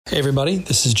Hey everybody,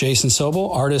 this is Jason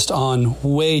Sobol, artist on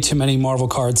way too many Marvel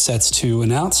card sets to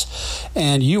announce,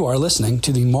 and you are listening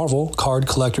to the Marvel Card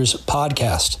Collectors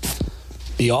Podcast.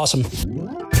 Be awesome.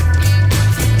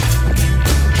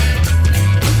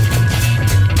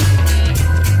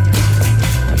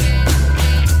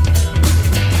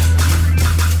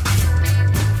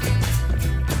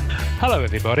 Hello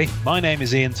everybody, my name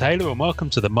is Ian Taylor and welcome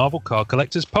to the Marvel Card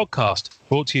Collectors Podcast,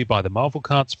 brought to you by the Marvel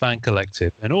Cards Fan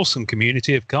Collective, an awesome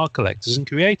community of card collectors and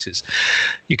creators.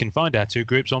 You can find our two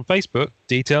groups on Facebook,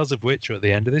 details of which are at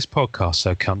the end of this podcast,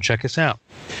 so come check us out.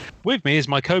 With me is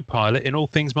my co-pilot in all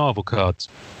things Marvel cards.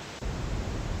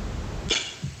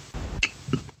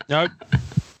 No,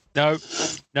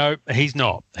 he's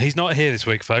not. He's not here this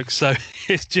week, folks, so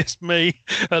it's just me,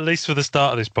 at least for the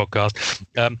start of this podcast.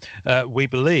 We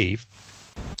believe,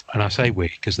 and I say we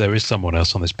because there is someone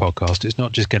else on this podcast. It's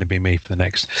not just going to be me for the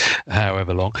next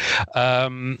however long.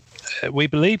 We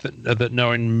believe that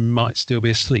Norrin might still be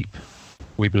asleep.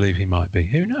 We believe he might be.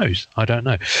 Who knows? I don't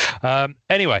know.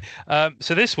 Anyway,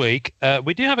 so this week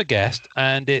we do have a guest,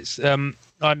 and it's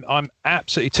I'm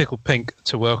absolutely tickled pink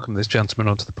to welcome this gentleman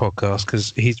onto the podcast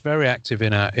because he's very active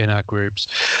in our groups,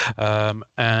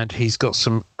 and he's got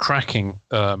some cracking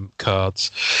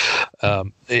cards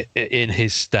in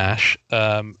his stash,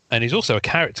 and he's also a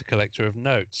character collector of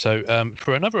note. So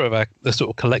for another of the sort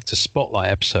of collector spotlight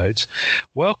episodes,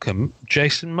 welcome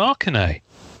Jason Marconnet.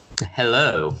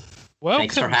 Hello. Welcome.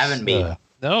 Thanks for having me.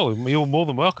 No, you're more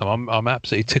than welcome. I'm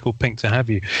absolutely tickled pink to have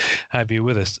you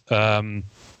with us.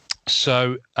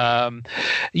 So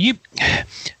you,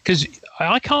 because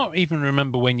I can't even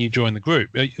remember when you joined the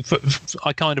group.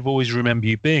 I kind of always remember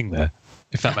you being there,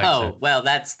 if that makes sense. Oh, well,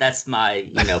 that's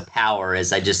my power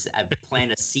is I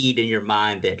plant a seed in your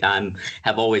mind that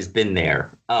have always been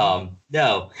there. I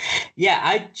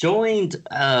joined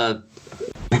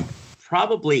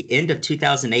probably end of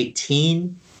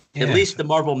 2018. Yeah. At least the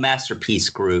Marvel Masterpiece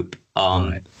group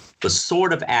was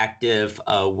sort of active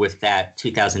with that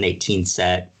 2018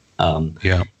 set. And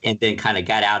then kind of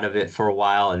got out of it for a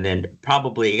while, and then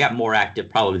probably got more active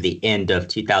probably the end of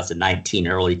 2019,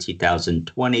 early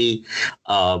 2020,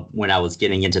 when I was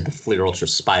getting into the Fleer Ultra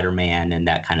Spider-Man and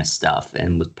that kind of stuff,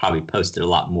 and was probably posted a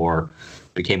lot more,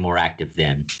 became more active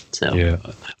then. So yeah,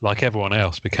 like everyone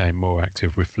else, became more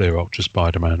active with Fleer Ultra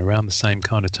Spider-Man around the same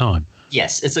kind of time.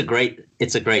 Yes, it's a great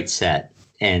set,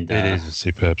 and it is a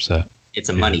superb set. It's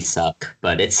a money suck,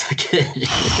 but it's good.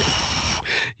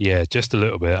 Yeah, just a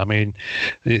little bit. I mean,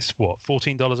 it's what,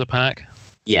 $14 a pack?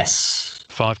 Yes.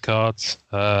 5 cards.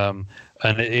 And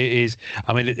it is,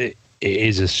 I mean, it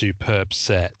is a superb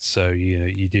set. So,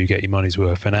 you do get your money's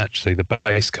worth. And actually, the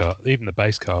base card, even the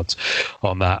base cards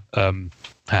on that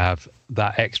have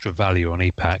that extra value on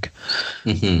e-pack.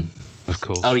 Mm-hmm. Of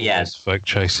course. Oh, yeah. Folk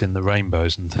chasing the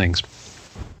rainbows and things.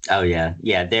 Oh, yeah.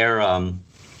 Yeah, they're...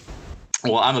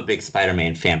 Well, I'm a big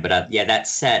Spider-Man fan, but that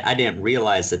set, I didn't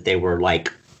realize that they were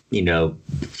like,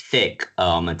 thick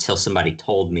until somebody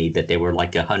told me that they were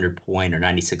like 100-point or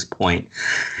 96-point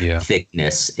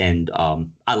thickness. And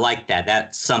I like that.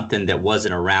 That's something that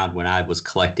wasn't around when I was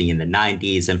collecting in the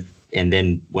 90s. And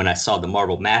then when I saw the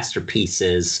Marvel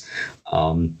Masterpieces,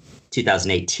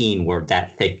 2018, were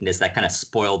that thickness, that kind of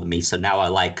spoiled me. So now I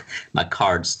like my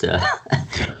cards to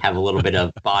have a little bit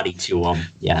of body to them.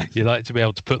 Yeah. You like to be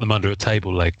able to put them under a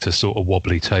table leg to sort of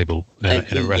wobbly table in a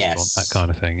restaurant, yes. That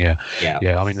kind of thing. Yeah.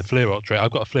 I mean, the Fleer Ultra,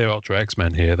 I've got a Fleer Ultra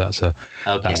X-Men here. That's the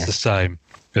same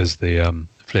as the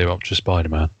Fleer Ultra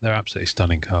Spider-Man. They're absolutely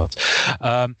stunning cards.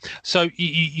 So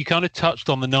you kind of touched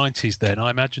on the 90s then. I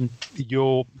imagine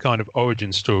your kind of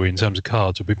origin story in terms of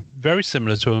cards would be very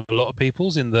similar to a lot of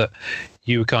people's, in that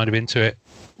you were kind of into it,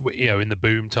 in the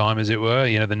boom time, as it were,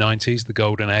 the 90s, the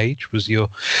golden age. Was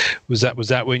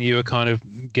that when you were kind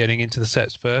of getting into the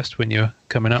sets first, when you were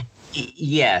coming up?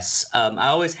 Yes. I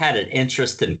always had an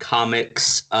interest in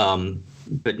comics,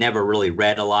 but never really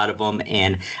read a lot of them.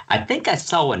 And I think I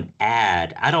saw an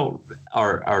ad,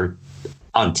 or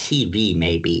on TV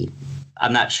maybe,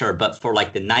 I'm not sure, but for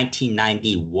like the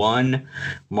 1991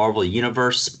 Marvel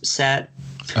Universe set.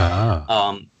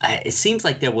 It seems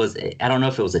like there was, I don't know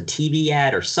if it was a TV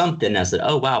ad or something. I said,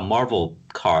 oh, wow, Marvel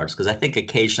cards. Because I think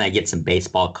occasionally I get some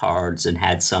baseball cards and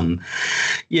had some,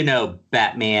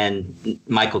 Batman,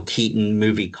 Michael Keaton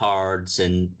movie cards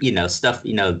and, stuff,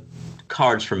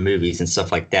 cards from movies and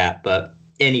stuff like that. But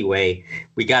anyway,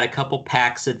 we got a couple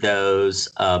packs of those.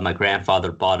 My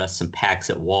grandfather bought us some packs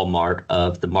at Walmart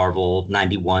of the Marvel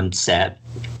 91 set.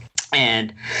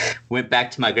 And went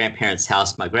back to my grandparents'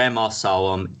 house. My grandma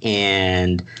saw them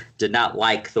and did not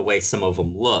like the way some of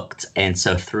them looked, and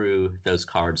so threw those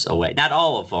cards away. Not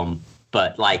all of them,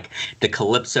 but like the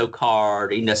Calypso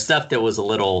card, stuff that was a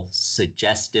little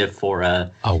suggestive for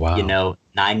a,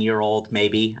 9-year-old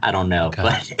maybe. I don't know,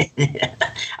 but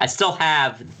I still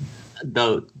have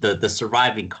the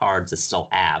surviving cards. I still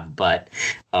have, but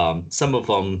some of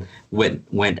them went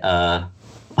to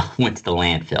the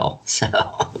landfill. So.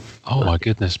 Oh my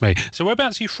goodness me! So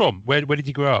whereabouts are you from? Where did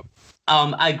you grow up?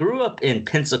 I grew up in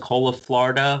Pensacola,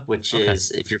 Florida, which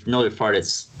is, if you're familiar with Florida,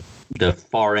 it's the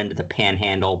far end of the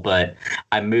Panhandle. But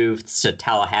I moved to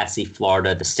Tallahassee,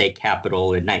 Florida, the state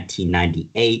capital, in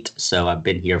 1998. So I've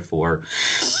been here for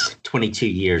 22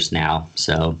 years now.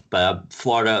 So, but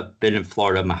been in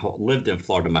Florida, lived in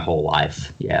Florida my whole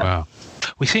life. Yeah. Wow.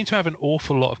 We seem to have an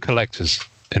awful lot of collectors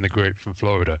in the group from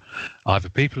Florida, either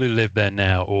people who live there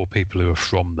now or people who are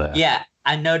from there. Yeah,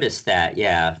 I noticed that.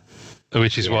 Yeah.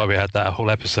 Which is why we had that whole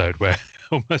episode where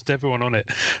almost everyone on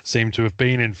it seemed to have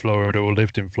been in Florida or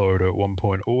lived in Florida at one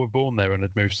point, or were born there and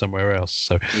had moved somewhere else.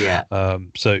 So yeah.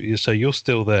 So you're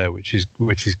still there, which is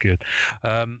good.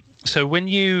 So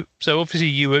obviously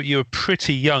you were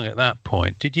pretty young at that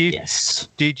point. Did you? Yes.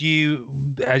 Did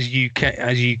you, as you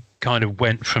kind of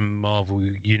went from Marvel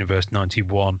Universe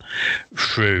 91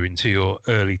 through into your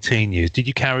early teen years, did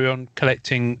you carry on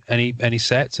collecting any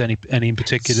sets, any in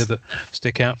particular that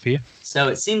stick out for you? So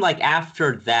it seemed like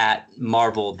after that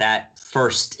Marvel, that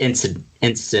first instance,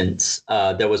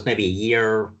 there was maybe a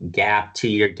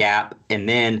 2-year gap, and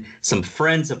then some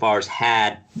friends of ours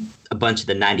had a bunch of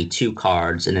the 92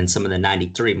 cards and then some of the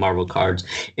 93 Marvel cards,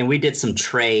 and we did some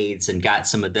trades and got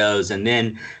some of those. And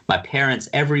then my parents,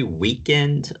 every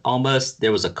weekend almost,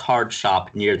 there was a card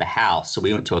shop near the house, so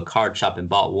we went to a card shop and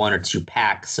bought 1 or 2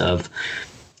 packs of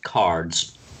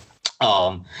cards.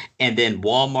 And then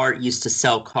Walmart used to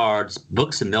sell cards.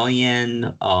 Books A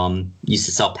Million used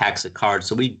to sell packs of cards,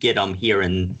 so we'd get them here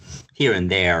and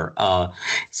there.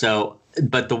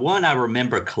 But the one I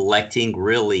remember collecting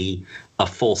really a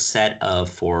full set of,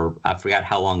 for I forgot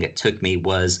how long it took me,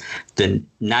 was the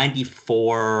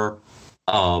 94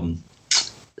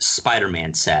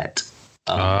 Spider-Man set.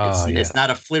 It's not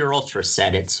a Fleer Ultra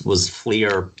set. It was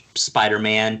Fleer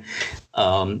Spider-Man.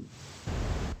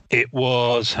 It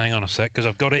was, hang on a sec, because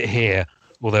I've got it here,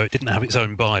 although it didn't have its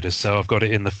own binders, so I've got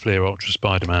it in the Fleer Ultra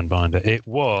Spider-Man binder. It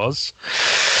was,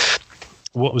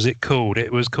 what was it called?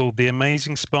 It was called The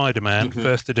Amazing Spider-Man,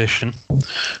 first edition.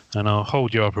 And I'll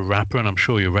hold you up a wrapper, and I'm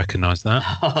sure you'll recognise that.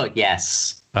 Oh,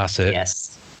 yes. That's it.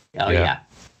 Yes. Oh, yeah.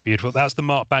 Beautiful. That's the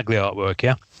Mark Bagley artwork,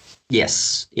 yeah?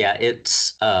 Yes. Yeah,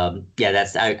 it's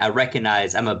that's, I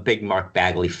recognize, I'm a big Mark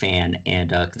Bagley fan,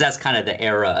 and cause that's kind of the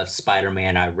era of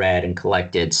Spider-Man I read and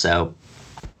collected. So,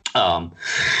 and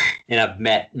I've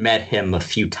met him a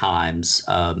few times.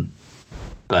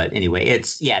 But anyway,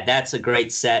 that's a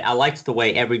great set. I liked the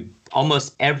way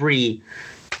almost every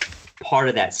part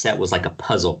of that set was like a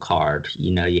puzzle card.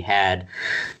 You had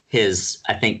his,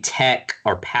 I think, tech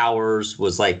or powers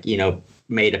was like,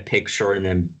 made a picture, and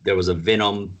then there was a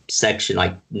Venom section,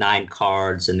 like 9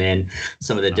 cards, and then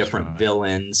some of the different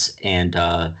villains. And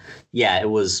it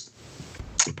was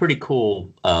pretty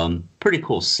cool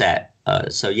set.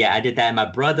 So I did that. And my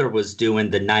brother was doing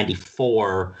the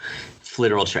 94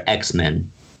 Fleer Ultra X-Men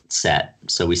set,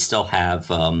 so we still have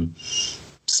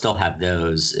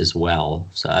those as well.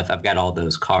 So I've got all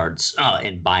those cards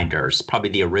in binders, probably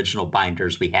the original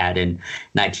binders we had in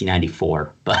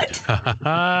 1994. But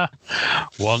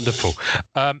wonderful.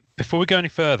 Before we go any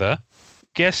further,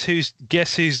 guess who's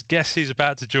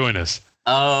about to join us?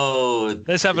 Oh,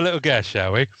 let's have a little guess,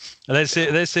 shall we? Let's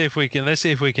see if we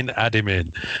can add him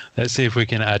in. A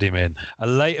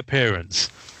late appearance,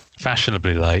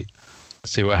 fashionably late.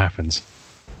 Let's see what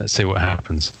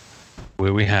happens.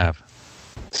 Will we have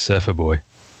Surfer Boy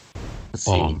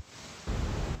on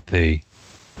the...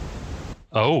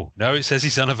 Oh, no, it says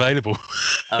he's unavailable.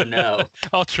 Oh, no.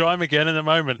 I'll try him again in a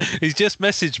moment. He's just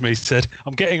messaged me, said,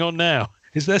 I'm getting on now.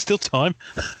 Is there still time?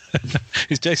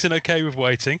 Is Jason okay with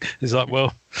waiting? He's like,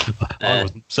 well, I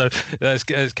wasn't. So let's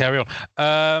carry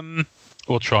on.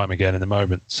 We'll try him again in a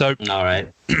moment. So, all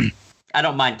right. I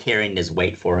don't mind carrying his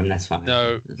weight for him. That's fine.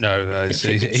 No. He's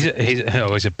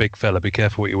a big fella. Be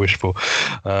careful what you wish for.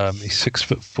 He's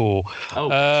 6'4". Oh,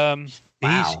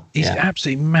 wow. He's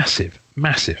absolutely massive.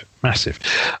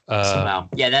 Somehow,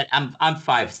 I'm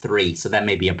 5'3", so that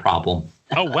may be a problem.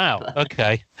 Oh wow.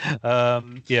 Okay.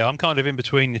 I'm kind of in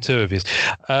between the two of you.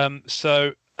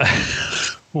 So.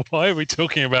 Why are we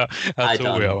talking about how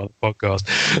tall we are on the podcast?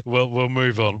 We'll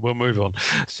move on.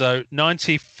 So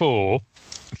 94.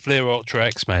 Fleer Ultra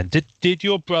X-Men. Did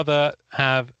your brother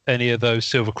have any of those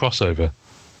silver crossover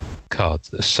cards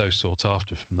that are so sought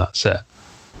after from that set?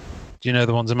 Do you know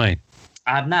the ones I mean?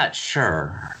 I'm not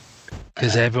sure.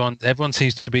 Because everyone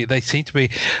seems to be. They seem to be.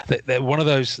 They're one of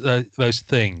those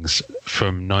things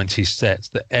from 90s sets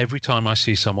that every time I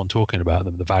see someone talking about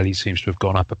them, the value seems to have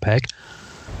gone up a peg.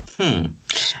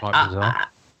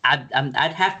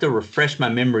 I'd have to refresh my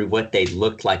memory what they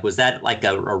looked like. Was that like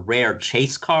a rare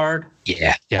chase card?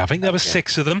 Yeah. I think there were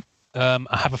 6 of them.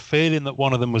 I have a feeling that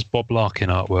one of them was Bob Larkin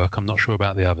artwork. I'm not sure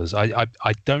about the others. I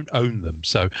don't own them,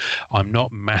 so I'm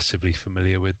not massively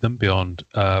familiar with them beyond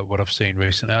what I've seen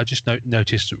recently. I just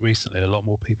noticed that recently a lot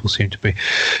more people seem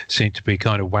to be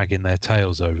kind of wagging their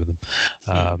tails over them.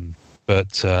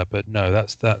 But no,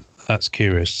 that's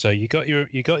curious. So you got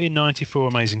your 94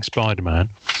 Amazing Spider-Man.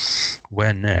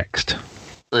 Where next?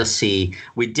 Let's see.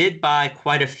 We did buy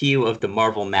quite a few of the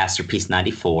Marvel Masterpiece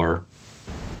 94.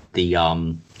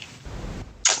 The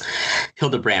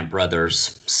Hildebrand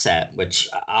Brothers set, which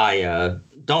I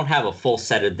don't have a full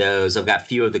set of those. I've got a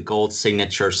few of the gold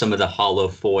signature, some of the hollow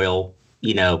foil,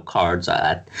 cards.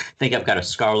 I think I've got a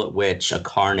Scarlet Witch, a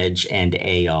Carnage, and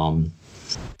a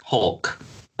Hulk.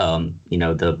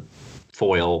 The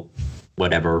foil,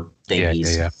 whatever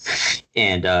thingies. Yeah.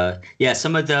 And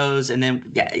some of those, and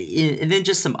then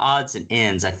just some odds and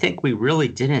ends. I think we really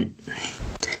didn't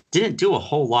do a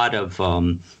whole lot of.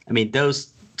 Those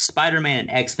Spider-Man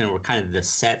and X-Men were kind of the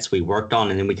sets we worked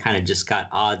on, and then we kind of just got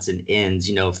odds and ends.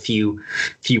 A few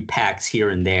packs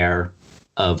here and there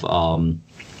of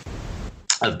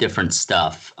different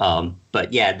stuff.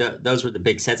 But yeah, those were the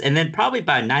big sets. And then probably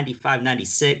by 95,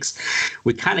 96,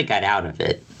 we kind of got out of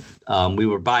it. We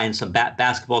were buying some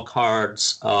basketball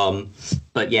cards.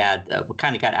 But yeah, we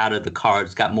kind of got out of the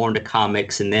cards, got more into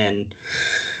comics. And then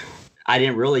I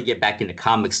didn't really get back into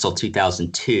comics till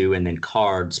 2002, and then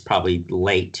cards probably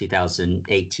late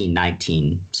 2018,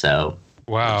 19. So.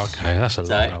 Wow. Okay. That's a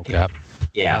long old gap.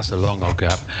 Yeah. That's a long old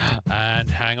gap. And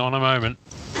hang on a moment.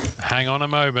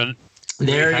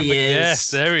 There he is.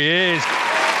 Yes, there he is.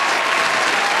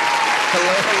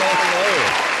 Hello.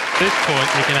 At this point,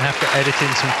 you're going to have to edit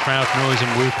in some crowd noise and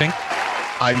whooping.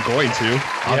 I'm going to,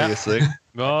 obviously. Yeah.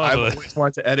 I always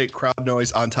want to edit crowd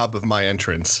noise on top of my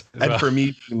entrance. And for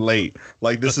me being late,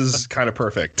 this is kind of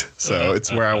perfect. So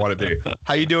it's where I want to be.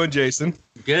 How you doing, Jason?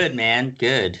 Good, man.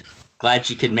 Good. Glad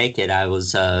you could make it. I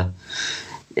was I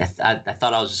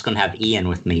thought I was just going to have Ian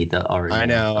with me. I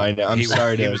know. I'm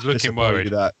sorry to was looking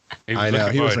worried. That. I know.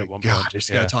 He was like, God,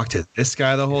 just got to talk to this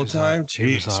guy the whole time?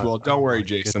 Jeez. Well, don't worry,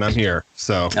 Jason. I'm here.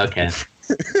 So. Okay.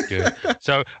 Good.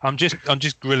 So I'm just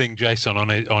grilling Jason on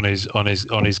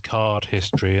his card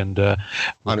history and on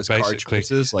his card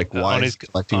choices, why he's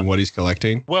collecting what he's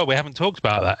collecting. Well, we haven't talked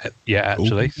about that yet,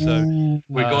 actually. Ooh. So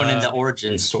we're going into the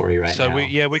origin story now. So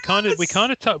we kind of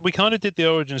did the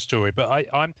origin story, but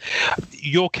I'm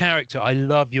your character. I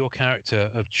love your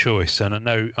character of choice, and I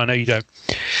know you don't.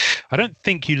 I don't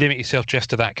think you limit yourself just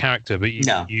to that character, but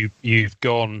you've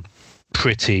gone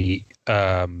pretty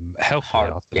healthy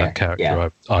after that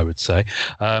character, I would say.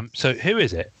 So who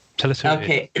is it? Tell us who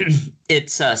it is.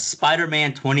 It's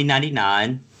Spider-Man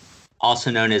 2099,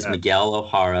 also known as Miguel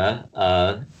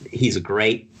O'Hara. He's a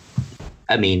great.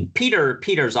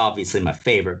 Peter's obviously my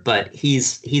favorite, but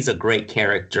he's a great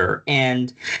character.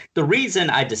 And the reason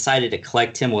I decided to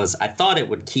collect him was I thought it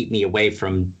would keep me away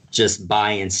from just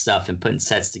buying stuff and putting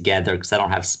sets together because I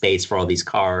don't have space for all these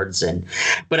cards.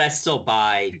 But I still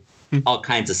buy all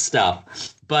kinds of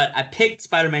stuff. But I picked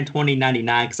Spider-Man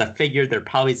 2099 because I figured there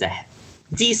probably is a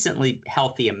decently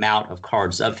healthy amount of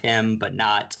cards of him, but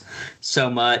not so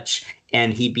much.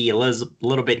 And he'd be a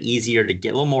little bit easier to get,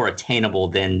 a little more attainable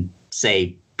than,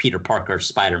 say, Peter Parker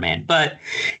Spider-Man. But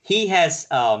he has,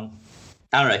 I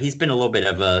don't know, he's been a little bit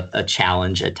of a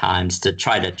challenge at times to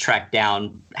try to track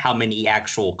down how many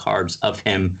actual cards of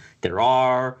him there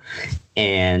are.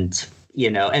 And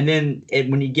and then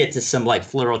when you get to some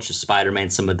Flourish Spider-Man,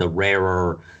 some of the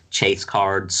rarer chase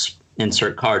cards,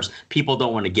 insert cards, people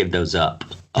don't want to give those up.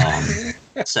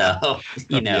 So,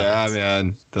 Yeah,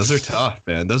 man. Those are tough,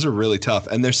 man. Those are really tough.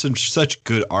 And there's such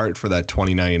good art for that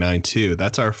 2099 too.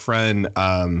 That's our friend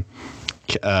CAIO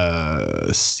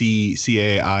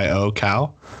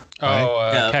Cal. Right?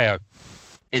 Oh, KO.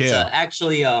 It's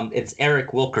actually it's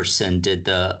Eric Wilkerson did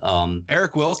the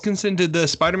Eric Wilkinson did the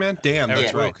Spider-Man. Damn,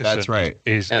 that's right. That's right.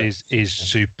 Is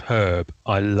superb.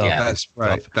 I love that. That's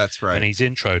right. Stuff. That's right. And he's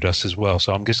introed us as well.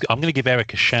 So I'm going to give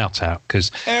Eric a shout out because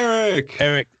Eric,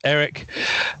 I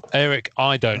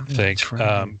don't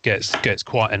think gets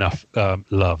quite enough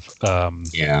love.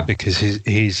 Because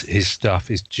his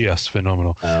stuff is just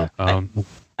phenomenal.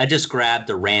 I just grabbed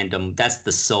the random. That's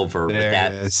the silver. There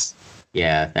it is.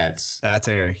 Yeah, that's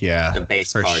Eric. Yeah, the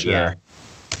base for card. Sure.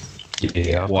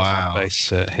 Yeah. Wow. Base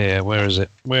set here. Where is it?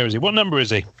 Where is he? What number is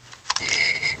he?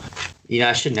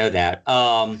 I should know that.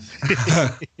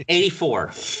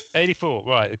 84. 84.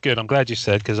 Right. Good. I'm glad you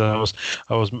said, because I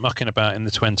was mucking about in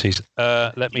the 20s.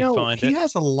 Let me find it. He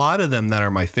has a lot of them that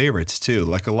are my favorites too.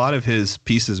 Like a lot of his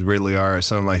pieces really are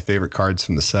some of my favorite cards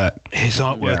from the set. His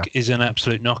artwork is an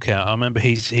absolute knockout. I remember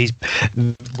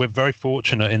we're very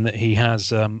fortunate in that he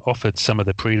has offered some of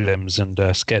the prelims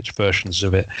and sketch versions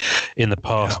of it in the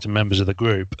past to members of the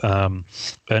group. And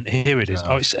here it is.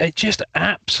 It just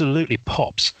absolutely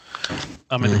pops.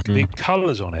 I mean, the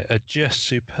colours on it are just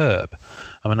superb.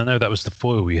 I mean, I know that was the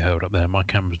foil we held up there. My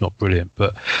camera's not brilliant,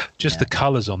 but just the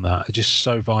colours on that are just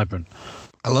so vibrant.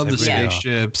 I love the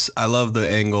spaceships. I love the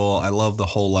angle. I love the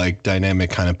whole like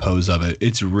dynamic kind of pose of it.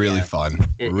 It's really fun.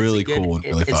 Really cool and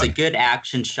really fun. It's a good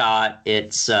action shot.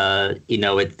 It's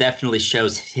it definitely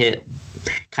shows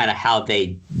kind of how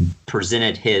they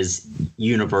presented his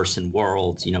universe and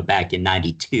world, back in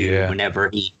 '92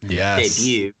 whenever he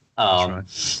debuted.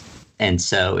 Right. And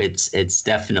so it's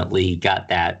definitely got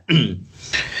that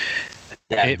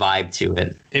vibe to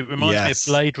it. It reminds me of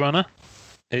Blade Runner.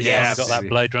 It's got that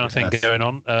Blade Runner thing going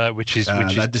on, which is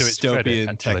that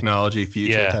dystopian technology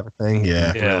future type of thing.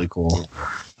 Yeah, really cool.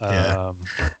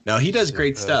 No, he does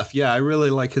great stuff. Yeah, I really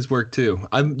like his work too.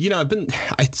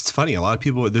 It's funny. A lot of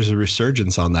people, there's a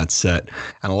resurgence on that set,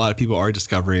 and a lot of people are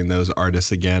discovering those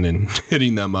artists again and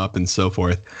hitting them up and so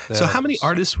forth. So, how many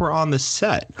artists were on the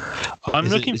set? I'm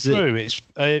looking through.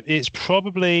 It's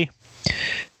probably.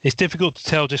 It's difficult to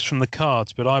tell just from the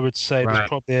cards, but I would say there's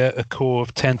probably a core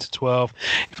of 10 to 12.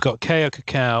 You've got Ko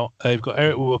Cacao, you've got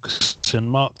Eric Wilkerson,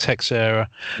 Mark Texera,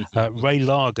 Ray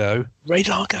Largo. Ray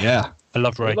Largo. Yeah. I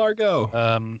love Ray. Largo.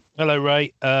 Hello,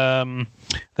 Ray.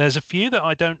 There's a few that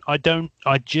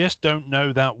I just don't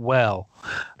know that well.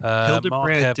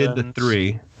 Hildebrand did the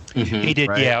 3. Mm-hmm. He did,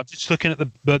 I'm just looking at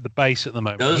the base at the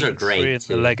moment. Those are great.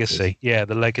 The Legacy. Yeah,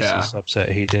 the Legacy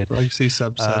subset he did. Legacy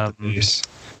subset.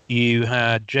 You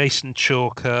had Jason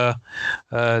Chalker,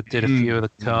 did a few of the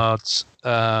cards.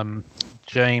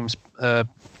 James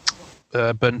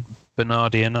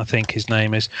Bernardian, I think his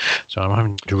name is. So I'm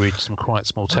having to read some quite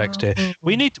small text here.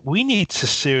 We need to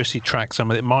seriously track some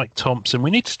of it. Mike Thompson.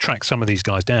 We need to track some of these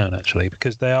guys down actually,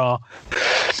 because they are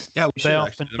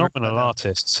phenomenal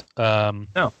artists.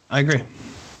 No, I agree.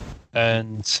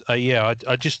 And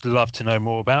I just love to know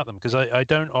more about them, because I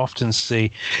don't often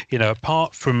see,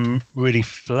 apart from really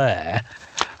Flair,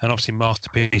 and obviously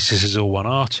Masterpieces is all one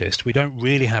artist, we don't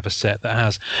really have a set that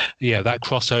has, that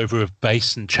crossover of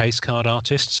base and chase card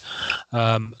artists,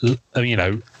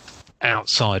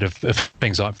 outside of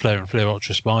things like Flair and Flair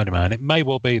Ultra Spider-Man. It may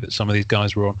well be that some of these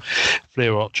guys were on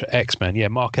Flair Ultra X-Men. Yeah,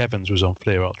 Mark Evans was on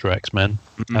Flair Ultra X-Men,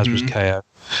 as was KO.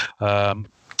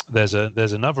 There's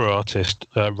another artist,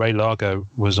 Ray Largo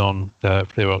was on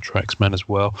Flair Ultra X-Men as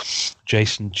well.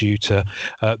 Jason Duter.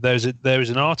 There is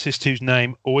an artist whose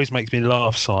name always makes me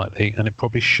laugh slightly, and it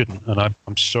probably shouldn't. And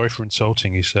I'm sorry for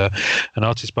insulting you, sir. An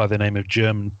artist by the name of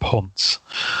German Ponce.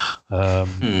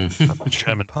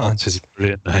 German Ponce is a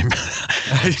brilliant name.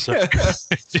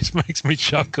 It just makes me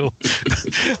chuckle.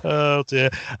 Oh dear.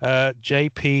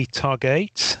 JP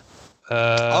Targate.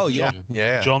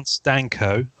 John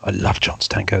Stanko. I love John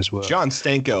Stanko's work. John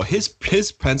Stanko. His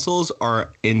pencils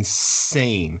are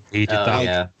insane. He did that.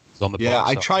 Yeah. On the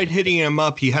I tried hitting him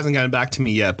up. He hasn't gotten back to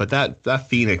me yet. But that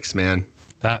Phoenix, man.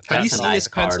 Have you seen his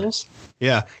pencils?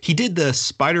 Yeah, he did the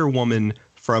Spider Woman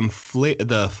from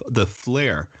the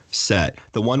Flair set,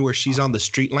 the one where she's on the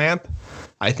street lamp.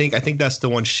 I think that's the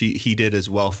one he did as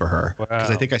well for her,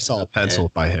 because I think I saw a pencil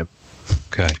by him.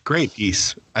 Okay. Great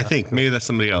piece. I think maybe that's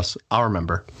somebody else. I'll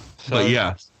remember. But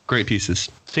yeah, great pieces.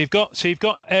 So you've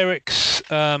got Eric's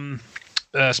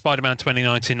Spider-Man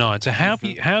 2099. So how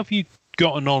have you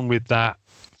gotten on with that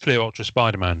Flair Ultra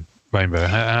Spider-Man, Rainbow?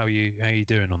 How are you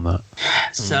doing on that?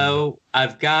 So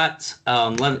I've got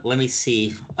let me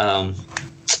see.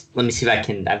 Let me see if I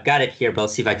can. I've got it here, but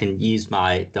let's see if I can use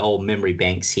the old memory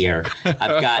banks here.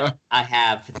 I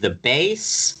have the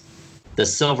base, the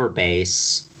silver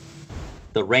base,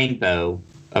 the rainbow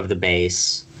of the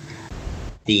base,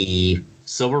 the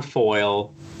silver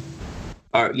foil,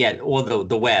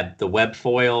 the web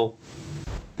foil,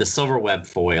 the silver web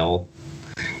foil,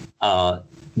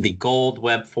 the gold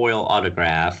web foil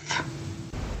autograph.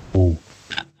 Ooh.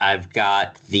 I've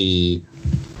got the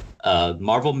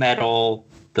Marvel metal,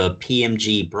 the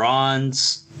PMG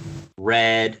bronze,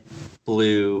 red,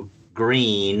 blue,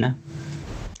 green,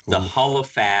 the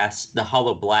Holofast, the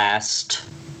Holoblast,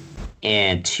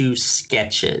 and 2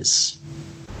 sketches.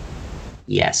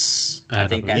 Yes. And I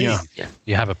think that's...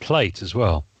 You have a plate as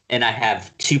well. And I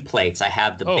have 2 plates. I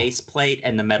have the base plate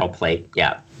and the metal plate.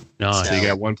 Yeah. Nice. So you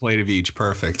got one plate of each.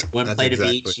 Perfect. One plate of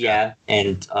each, yeah.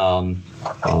 And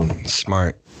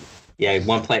smart. Yeah,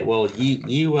 one plate. Well,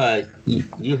 you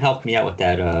helped me out with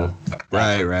that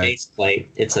right base plate.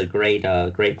 It's a great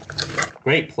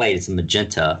plate. It's a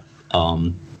magenta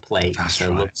plate. That's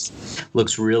so right. it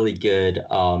looks really good.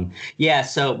 Yeah,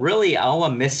 so really all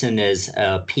I'm missing is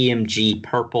PMG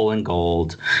purple and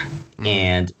gold.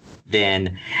 And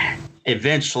then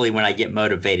eventually when I get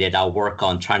motivated, I'll work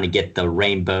on trying to get the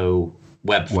rainbow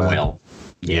web foil.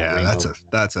 Yeah,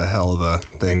 that's a hell of a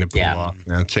thing to pull off.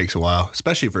 Yeah, it takes a while,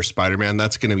 especially for Spider-Man.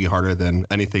 That's going to be harder than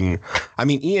anything. I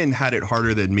mean, Ian had it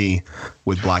harder than me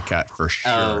with Black Cat for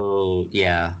sure. Oh,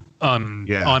 yeah. I'm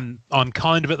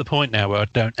kind of at the point now where I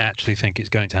don't actually think it's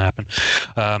going to happen,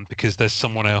 because there's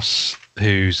someone else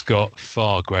who's got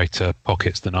far greater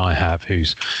pockets than I have,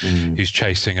 who's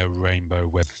chasing a rainbow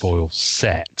web foil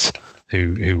set.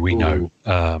 Who we know.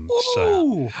 Really?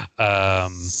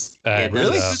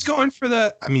 Who's going for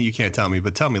that? I mean, you can't tell me,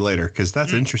 but tell me later, because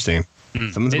that's interesting.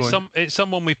 It's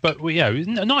someone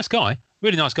a nice guy,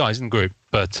 really nice guy. He's in the group,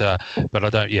 but I don't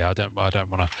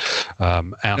want to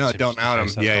out. No, don't out him.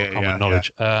 Yeah.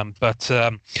 Knowledge.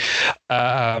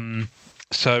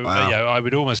 So I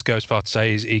would almost go as far to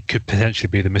say he could potentially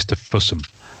be the Mr. Fussum.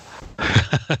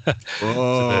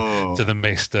 to the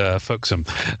Mr. Fuxum.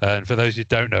 And for those who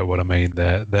don't know what I mean,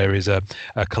 there is a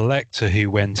collector who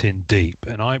went in deep,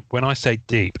 and when I say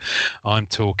deep, I'm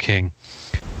talking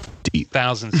deep,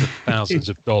 thousands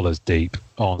of dollars deep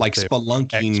on like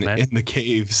spelunking X-Men. In the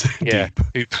caves. Yeah,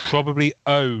 deep. Who probably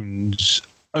owns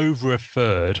over a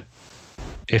third,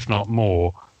 if not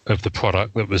more, of the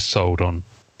product that was sold on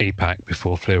EPAC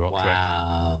before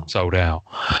Fleerock sold out,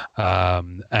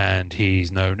 and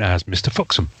he's known as Mr.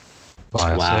 Fuxum.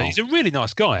 So he's a really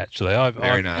nice guy, actually. I've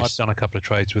done a couple of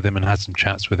trades with him and had some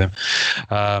chats with him,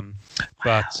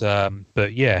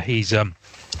 but yeah, he's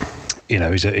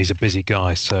he's a busy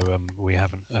guy, so we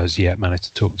haven't as yet managed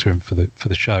to talk to him for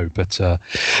the show, but the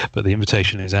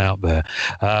invitation is out there.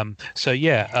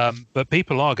 But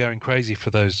people are going crazy for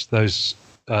those.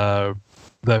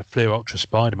 The Fleer Ultra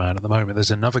Spider-Man at the moment.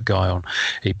 There's another guy on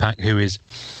EPAC who is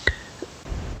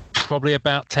probably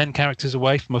about 10 characters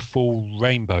away from a full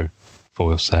rainbow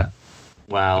foil set.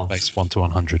 Wow. Base 1 to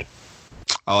 100.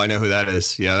 Oh, I know who that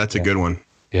is. Yeah, that's a good one.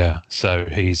 Yeah, so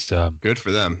he's good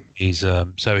for them. He's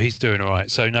he's doing all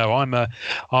right. So no,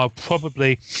 I'll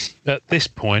probably at this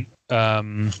point I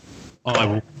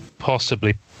will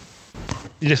possibly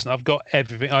listen. I've got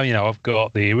everything. I've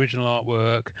got the original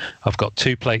artwork. I've got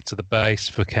 2 plates of the base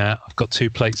for Cat. I've got 2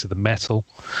 plates of the metal.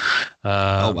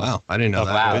 Oh wow, I didn't know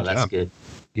that. Wow, that's good.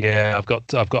 Yeah, I've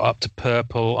got up to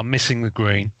purple. I'm missing the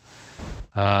green.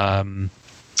 But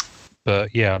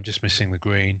yeah, I'm just missing the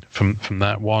green from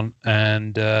that one.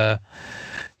 And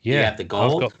you have the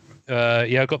gold.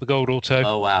 I've got the gold also.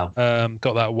 Oh wow.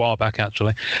 Got that a while back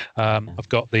actually. I've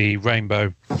got the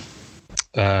rainbow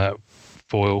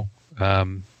foil.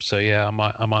 So yeah, I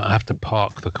might have to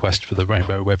park the quest for the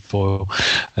rainbow web foil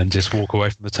and just walk away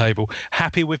from the table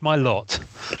happy with my lot.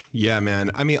 Yeah, man.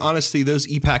 I mean, honestly, those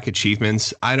EPAC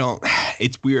achievements,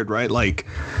 it's weird, right? Like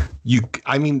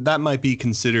that might be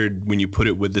considered, when you put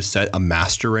it with the set, a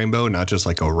master rainbow, not just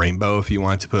like a rainbow if you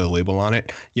wanted to put a label on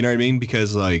it. You know what I mean?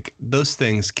 Because like those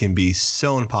things can be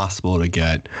so impossible to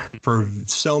get for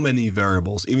so many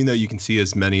variables, even though you can see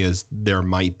as many as there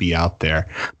might be out there.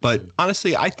 But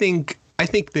honestly, I think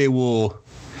they will.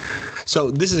 So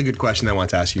this is a good question I want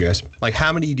to ask you guys. Like,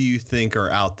 how many do you think are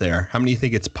out there? How many do you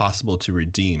think it's possible to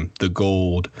redeem the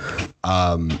gold,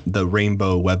 the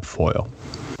rainbow web foil?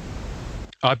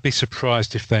 I'd be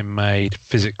surprised if they made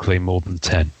physically more than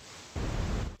 10.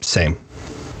 Same.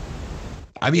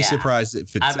 I'd be surprised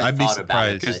if it's. I'd be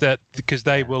surprised because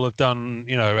they will have done.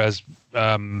 As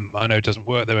I know it doesn't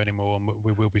work there anymore, and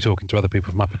we will be talking to other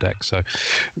people from Upper Deck. So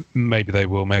maybe they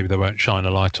will, maybe they won't shine a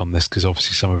light on this, because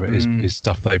obviously some of it is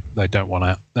stuff they don't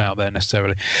want out there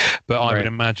necessarily. But I would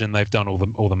imagine they've done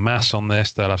all the maths on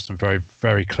this. They'll have some very,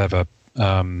 very clever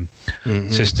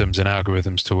systems and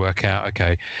algorithms to work out.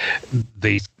 Okay,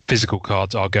 these physical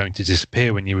cards are going to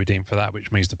disappear when you redeem for that,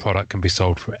 which means the product can be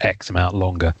sold for X amount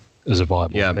longer as a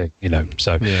viable thing,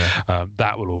 so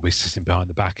that will all be sitting behind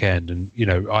the back end. And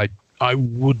I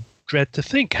would dread to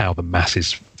think how the math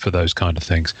is for those kind of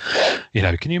things.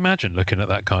 Can you imagine looking at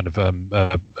that kind of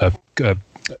formula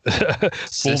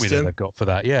they've got for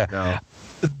that? No.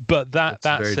 But that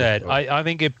said, I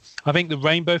think the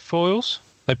rainbow foils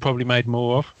they probably made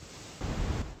more of.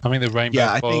 I mean, the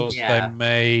rainbow foils,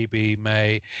 they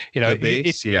may, you know, the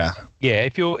base,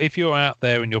 if you're out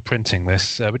there and you're printing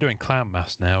this, we're doing clown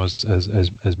maths now, as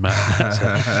Matt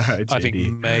said. I think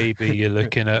maybe you're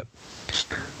looking at,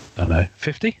 I don't know,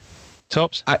 50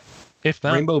 tops. If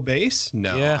that. Rainbow base?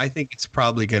 No, I think it's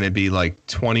probably going to be like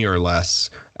 20 or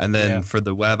less. And then for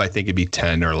the web, I think it'd be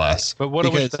 10 or less. But what I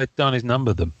wish they'd done is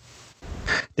number them.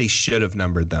 They should have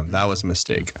numbered them. That was a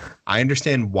mistake. I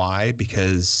understand why,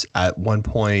 because at one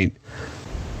point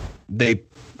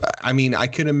I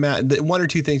could imagine one or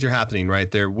two things are happening, right?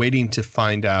 They're waiting to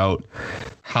find out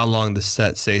how long the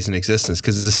set stays in existence,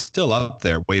 because it's still up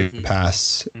there way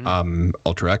past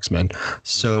Ultra X-Men.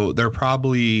 So they're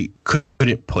probably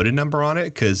couldn't put a number on it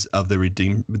because of the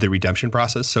redemption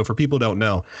process. So for people who don't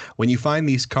know, when you find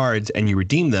these cards and you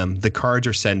redeem them, the cards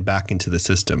are sent back into the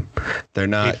system. They're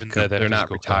not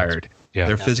retired. Yeah.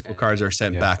 Their physical cards are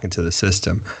sent back into the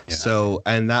system. Yeah. So,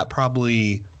 and that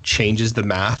probably changes the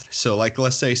math. So like,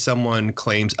 let's say someone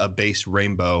claims a base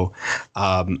rainbow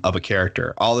of a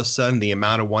character. All of a sudden, the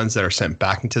amount of ones that are sent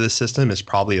back into the system is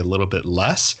probably a little bit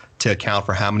less to account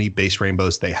for how many base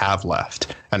rainbows they have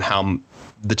left and how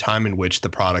the time in which the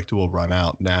product will run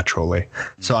out naturally.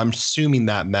 So I'm assuming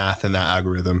that math and that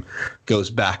algorithm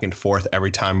goes back and forth every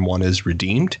time one is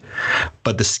redeemed.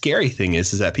 But the scary thing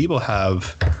is that people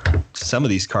have some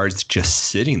of these cards just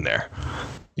sitting there.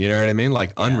 You know what I mean?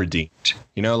 Like unredeemed.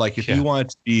 You know, like if you want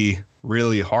to be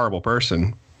really a horrible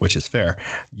person, which is fair,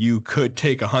 you could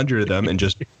take 100 of them and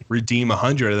just redeem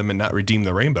 100 of them and not redeem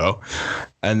the rainbow.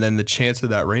 And then the chance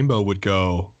of that rainbow would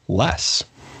go less.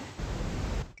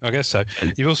 I guess so.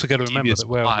 You've also got to remember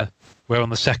that we're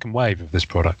on the second wave of this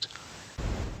product,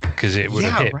 because it would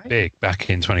have hit big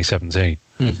back in 2017.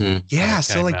 Mm-hmm. Yeah,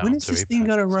 so like, when is this thing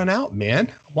going to run out,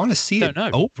 man? I want to see it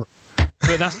over.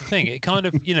 But that's the thing. It kind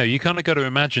of, you kind of got to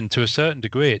imagine, to a certain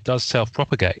degree, it does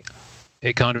self-propagate.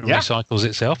 It kind of recycles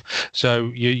itself. So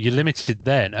you're limited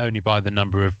then only by the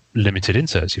number of limited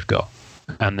inserts you've got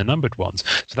and the numbered ones.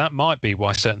 So that might be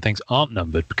why certain things aren't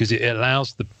numbered, because it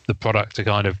allows the product to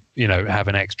kind of, have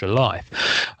an extra life.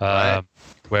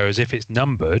 Whereas if it's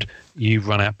numbered, you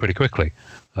run out pretty quickly.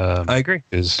 I agree.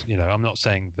 Because, I'm not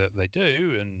saying that they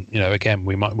do. And, again,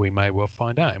 we may well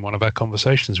find out in one of our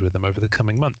conversations with them over the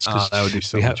coming months. That would be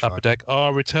so much fun. Upper Deck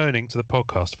are returning to the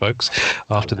podcast, folks,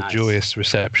 after the joyous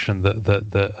reception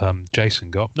that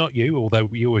Jason got. Not you, although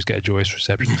you always get a joyous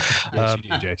reception. Yes, you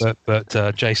do, Jason.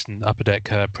 But Jason, Upper Deck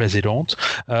President,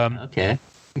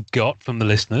 got from the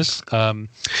listeners.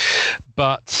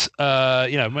 But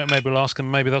maybe we'll ask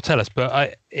them, maybe they'll tell us. But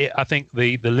I think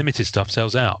the limited stuff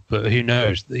sells out. But who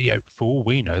knows? For all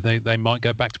we know, they might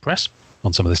go back to press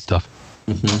on some of this stuff.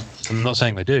 Mm-hmm. I'm not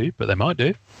saying they do, but they might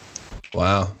do.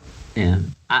 Wow. Yeah.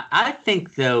 I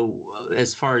think, though,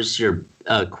 as far as your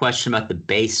question about the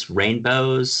base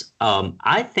rainbows, I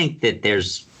would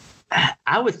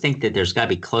think that there's got to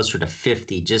be closer to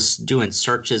 50, just doing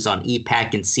searches on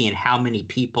ePack and seeing how many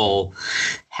people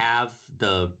have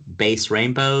the base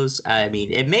rainbows. I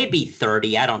mean, it may be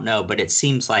 30. I don't know, but it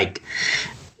seems like...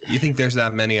 You think there's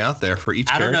that many out there for each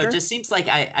character? I don't know. It just seems like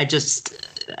I just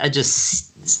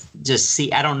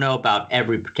see, I don't know about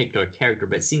every particular character,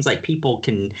 but it seems like people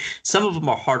can, some of them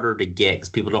are harder to get because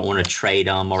people don't want to trade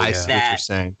them or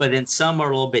that. But then some are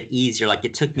a little bit easier. Like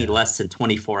it took me less than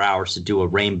 24 hours to do a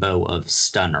rainbow of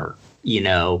Stunner,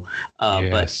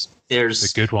 but there's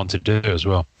a good one to do as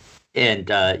well.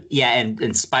 And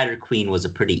and Spider Queen was a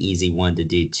pretty easy one to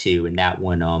do too. And that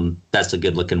one, that's a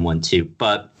good looking one too.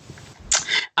 But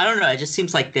I don't know. It just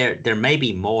seems like there may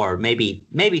be more, maybe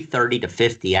 30 to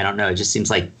 50. I don't know. It just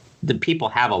seems like the people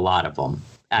have a lot of them.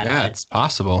 It's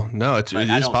possible. No, it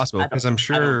is possible, because I'm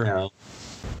sure you're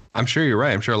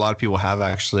right. I'm sure a lot of people have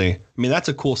actually. I mean, that's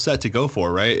a cool set to go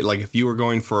for, right? Like if you were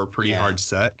going for a pretty hard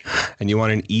set and you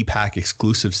want an ePack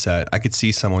exclusive set, I could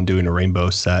see someone doing a rainbow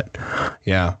set.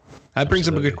 Yeah. That brings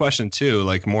up a good question too.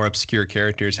 Like more obscure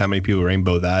characters, how many people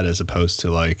rainbow that as opposed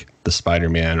to like the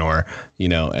Spider-Man or,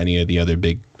 any of the other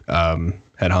big head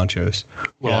honchos?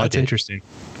 Well, that's interesting.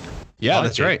 Yeah,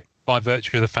 that's right. By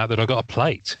virtue of the fact that I got a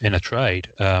plate in a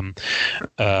trade and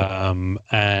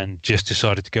just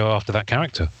decided to go after that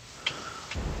character.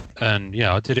 And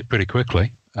I did it pretty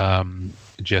quickly.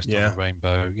 Just on the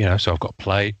rainbow, so I've got a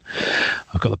plate,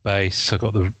 I've got the base, I've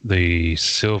got the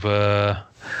silver,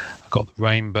 I've got the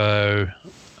rainbow.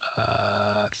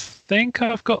 I think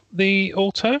I've got the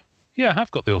auto. Yeah, I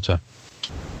have got the auto.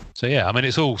 So I mean,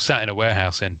 it's all sat in a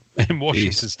warehouse in in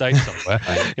Washington State somewhere.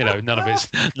 None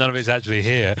of it's actually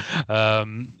here,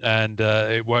 and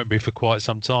it won't be for quite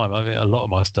some time. I mean, a lot of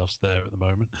my stuff's there at the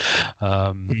moment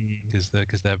because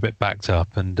they're a bit backed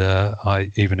up, and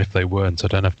even if they weren't, I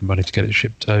don't have the money to get it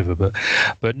shipped over.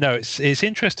 But no, it's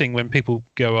interesting when people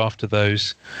go after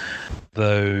those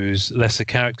lesser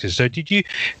characters. So did you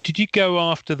go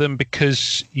after them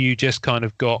because you just kind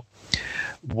of got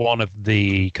one of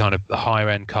the kind of the higher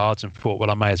end cards and thought, well,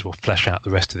 I may as well flesh out the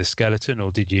rest of the skeleton,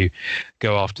 or did you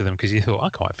go after them because you thought, I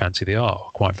quite fancy the art,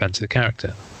 or quite fancy the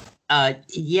character? I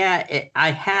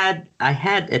had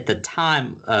at the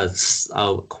time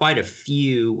quite a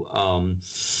few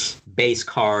base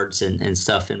cards and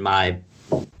stuff in my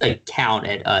account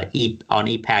at on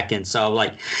ePack, and so I'm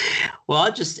like, well, I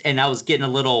was getting a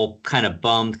little kind of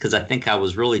bummed because I think I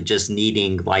was really just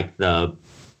needing like the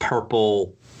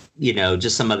purple,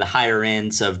 just some of the higher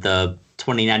ends of the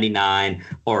 2099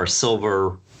 or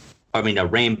a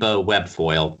rainbow web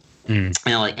foil. And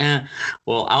I'm like,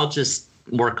 well, I'll just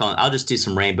do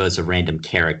some rainbows of random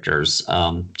characters,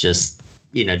 just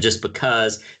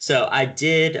because. So I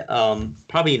did,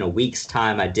 probably in a week's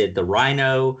time, I did the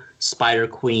Rhino, Spider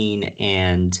Queen,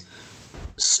 and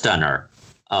Stunner.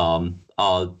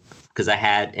 Because I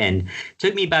had, and it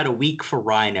took me about a week for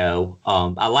Rhino.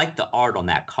 I like the art on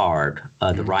that card.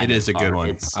 The Rhino. It is a good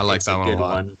one. I like that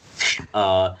one a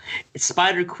lot.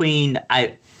 Spider Queen,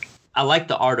 I like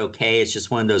the art. Okay, it's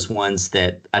just one of those ones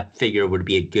that I figure would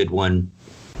be a good one,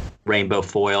 rainbow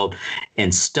foiled.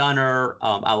 And Stunner,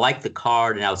 I like the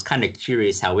card, and I was kind of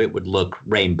curious how it would look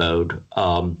rainbowed.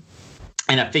 And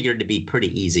I figured it'd be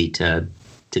pretty easy to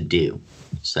do.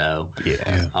 So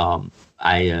yeah.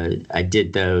 I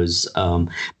did those,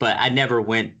 but I never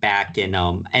went back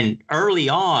and early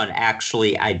on,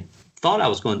 actually, I thought I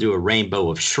was going to do a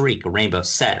rainbow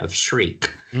set of Shriek.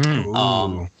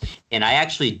 And I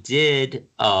actually did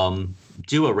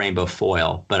do a rainbow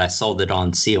foil, but I sold it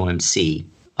on COMC.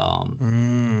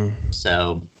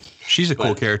 So she's a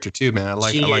cool character too, man. I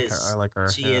like her.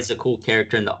 She is a cool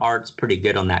character, and the art's pretty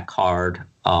good on that card.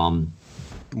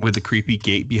 With the creepy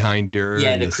gate behind her,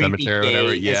 in the cemetery, or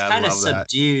whatever. Yeah, it's kind of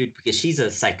subdued because she's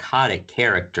a psychotic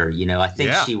character. I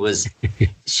think she was.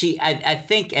 I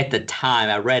think at the time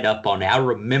I read up on it. I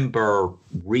remember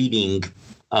reading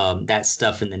that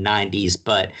stuff in the 90s,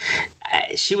 but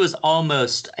she was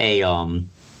almost I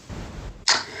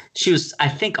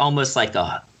think almost like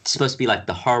supposed to be like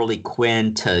the Harley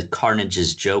Quinn to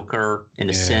Carnage's Joker in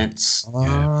a sense.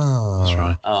 Oh, that's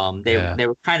right. They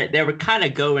were kind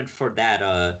of going for that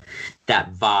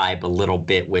vibe a little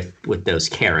bit with those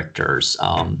characters.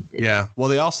 Well,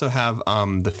 they also have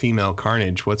the female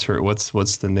Carnage. What's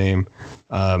the name?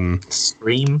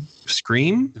 Scream. Is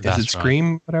it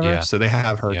Scream? Right. Whatever. Yeah. So they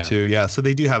have her too. Yeah. So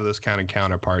they do have those kind of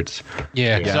counterparts.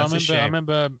 Yeah. So I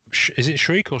remember. Is it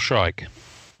Shriek or Shrike?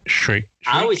 Shriek.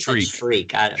 I always said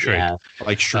Shriek. Yeah.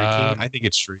 Like shrieking. I think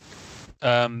it's Shriek.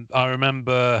 I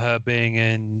remember her being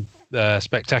in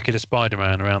Spectacular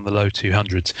Spider-Man around the low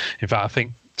 200s. In fact, I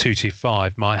think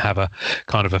 225 might have a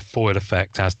kind of a foil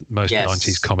effect, as most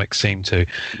 90s comics seem to.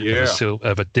 Yeah.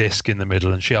 Of a disc in the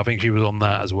middle, and I think she was on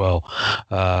that as well.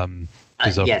 I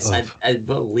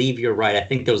believe you're right. I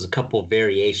think there was a couple of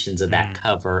variations of that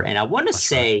cover, and I want to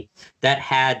say that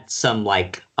had some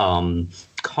like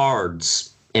cards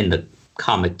in the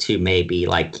comic too, maybe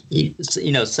like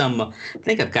some. I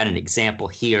think I've got an example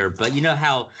here, but you know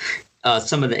how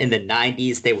some of in the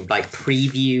 90s they would like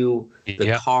preview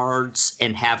the cards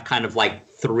and have kind of like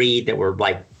three that were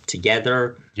like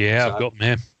together. Yeah, so I've got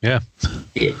them here.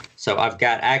 Yeah. So I've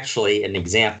got actually an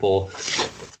example.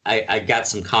 I got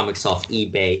some comics off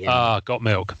eBay. Got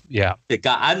Milk. Yeah.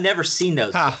 I've never seen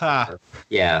those.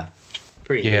 Yeah.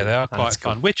 Pretty good. They are quite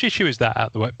fun. Cool. Which issue is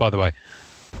that by the way?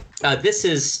 This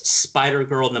is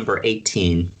Spider-Girl number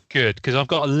 18. Good, because I've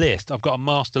got a list. I've got a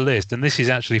master list, and this is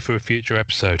actually for a future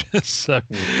episode. So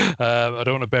I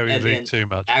don't want to bury the lead too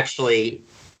much. Actually,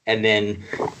 and then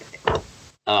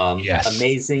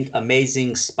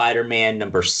Amazing Spider-Man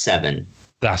number 7.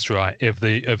 That's right.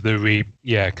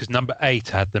 Because number 8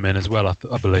 had them in as well,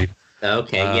 I believe.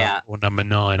 Okay, or number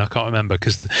 9. I can't remember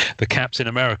because the Captain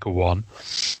America one.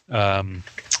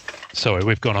 Sorry,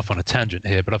 we've gone off on a tangent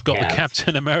here, but I've got the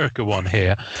Captain America one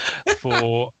here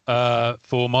for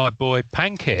my boy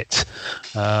Pankit.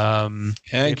 If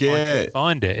I can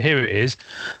find it, here it is.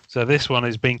 So this one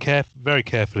has been very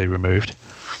carefully removed.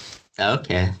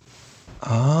 Okay.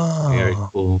 Oh, very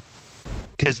cool.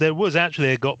 Because there was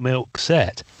actually a Got Milk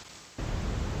set.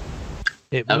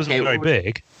 It wasn't very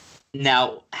big.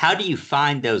 Now, how do you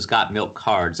find those Got Milk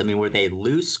cards? I mean, were they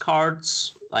loose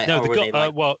cards? Like,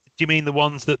 no, well, do you mean the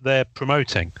ones that they're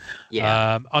promoting?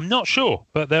 Yeah. I'm not sure,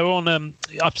 but they're on.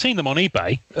 I've seen them on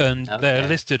eBay, and they're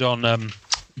listed on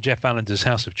Jeff Allender's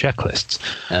House of Checklists.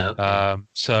 Okay.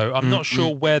 So I'm not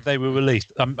sure where they were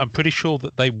released. I'm pretty sure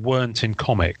that they weren't in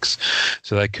comics,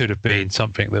 so they could have been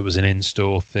something that was an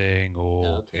in-store thing,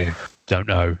 or don't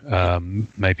know.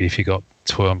 Maybe if you got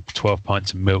 12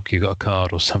 pints of milk, you got a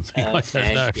card or something. I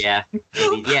don't know. Yeah,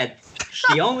 maybe. Yeah.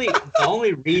 The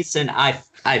only reason I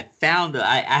found that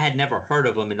I had never heard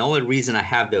of them, and the only reason I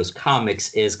have those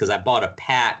comics is because I bought a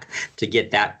pack to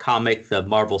get that comic, the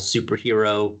Marvel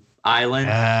Superhero Island.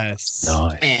 Yes,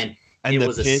 nice. And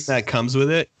the pin that comes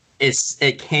with it.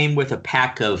 It came with a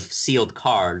pack of sealed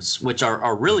cards, which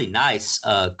are really nice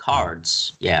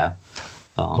cards. Yeah.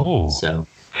 So.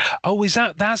 Oh,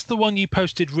 that's the one you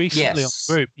posted recently on the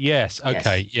group? Yes.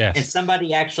 Okay. Yes. And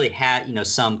somebody actually had,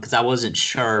 some, because I wasn't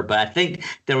sure, but I think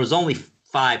there was only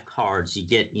 5 cards. You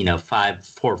get, 4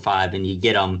 or 5, and you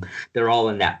get them. They're all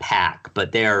in that pack,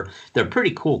 but they're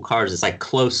pretty cool cards. It's like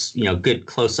close, good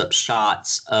close-up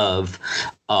shots of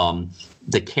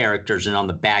the characters, and on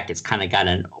the back, it's kind of got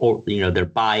their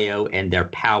bio and their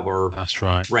power. That's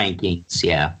right. Rankings.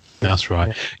 Yeah. That's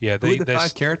right. Yeah. Who are the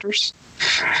 5 characters?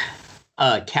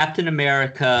 Captain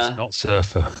America. It's not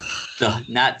Surfer.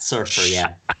 Not Surfer,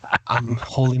 yeah. I'm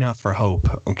holding out for hope.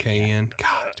 Okay, Ian.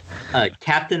 God.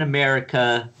 Captain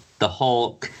America, the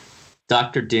Hulk,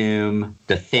 Doctor Doom,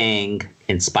 the Thing,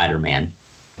 and Spider-Man.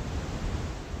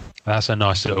 That's a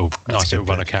nice little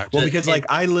run of characters. Well, because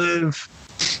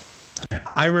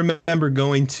I remember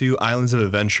going to Islands of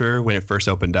Adventure when it first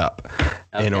opened up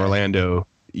in Orlando.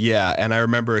 Yeah, and I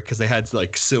remember because they had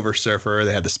like Silver Surfer,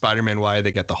 they had the Spider-Man Y,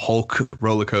 they got the Hulk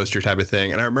roller coaster type of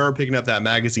thing, and I remember picking up that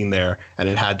magazine there, and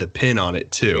it had the pin on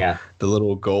it too, the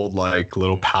little gold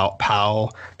little pow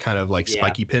kind of like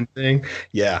spiky pin thing.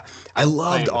 Yeah, I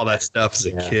loved all that stuff as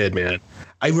a kid, man.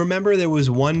 I remember there was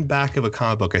one back of a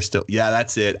comic book.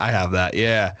 That's it. I have that.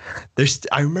 Yeah,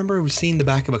 I remember seeing the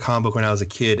back of a comic book when I was a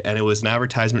kid, and it was an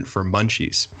advertisement for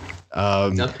Munchies.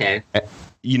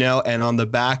 And on the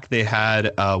back they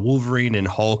had Wolverine and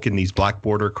Hulk in these black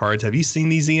border cards. Have you seen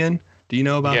these, Ian? Do you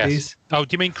know about these? Oh,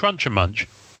 do you mean Crunch and Munch?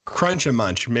 Crunch and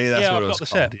Munch. Maybe that's what it was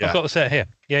called. I've got the set here.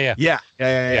 Yeah.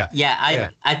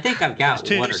 I think I've got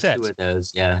one or two of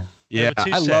those. Yeah. Yeah,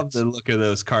 I love the look of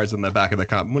those cards on the back of the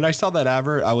comic. When I saw that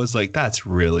advert, I was like, that's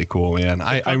really cool, man.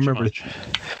 I remember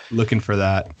looking for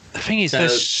that. The thing is,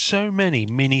 there's so many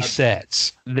mini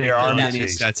sets. There are mini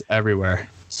sets everywhere.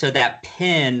 So that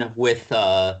pin with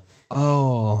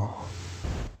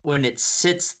when it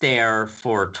sits there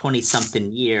for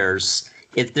 20-something years,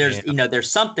 if there's there's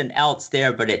something else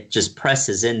there, but it just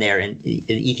presses in there, and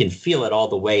you can feel it all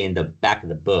the way in the back of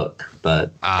the book.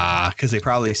 But because they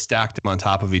probably stacked them on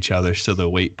top of each other, so the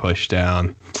weight pushed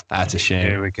down. That's a shame.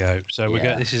 Here we go. So we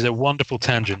got this is a wonderful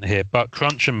tangent here, but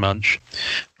Crunch and Munch,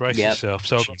 brace yourself.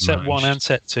 So I've got set 1 and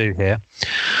set 2 here.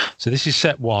 So this is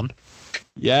set 1.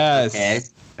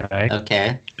 Yes.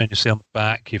 Okay. And you see on the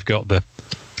back, you've got the.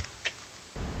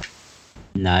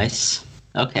 Nice.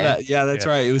 Okay. That's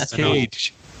right. It was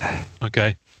Cage.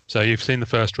 Okay. So you've seen the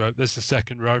first row. There's the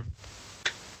second row.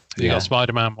 You got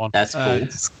Spider-Man one. That's cool.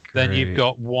 Then you've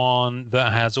got one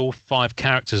that has all 5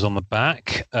 characters on the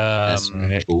back. That's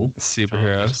cool.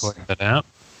 Superheroes. Just that out.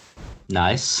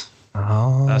 Nice.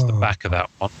 Oh. That's the back of that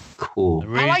one. Cool.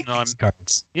 I like these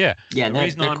cards. Yeah. The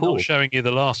reason I'm cool. not showing you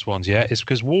the last ones yet is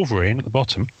because Wolverine at the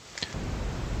bottom.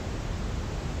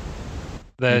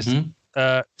 There's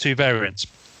 2 variants.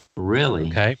 Really?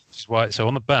 Okay. Which is why. So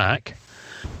on the back,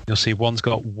 you'll see one's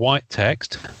got white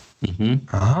text. Mm-hmm.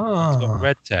 It's got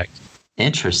red text.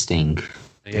 Interesting.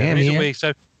 Yeah,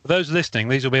 so for those listening,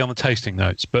 these will be on the tasting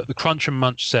notes. But the Crunch and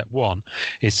Munch set 1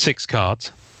 is 6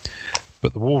 cards,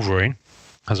 but the Wolverine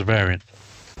has a variant.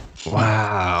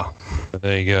 Wow. So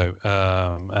there you go.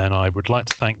 And I would like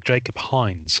to thank Jacob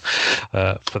Hines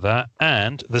for that.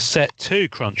 And the set 2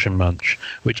 Crunch and Munch,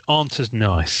 which aren't as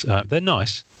nice. They're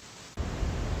nice.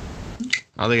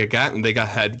 Oh, they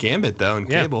had Gambit though and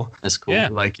Cable. That's cool.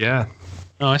 Yeah.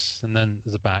 Nice. And then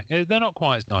there's a back. They're not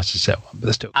quite as nice as set 1, but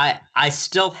they're still. I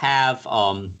still have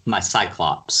my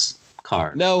Cyclops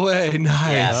card. No way.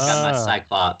 Nice. Yeah, I've got my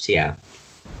Cyclops. Yeah.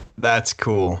 That's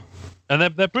cool. And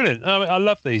they're brilliant. I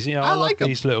love these. I like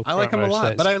these little. I like them a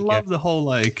lot. But I love the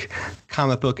whole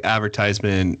comic book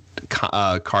advertisement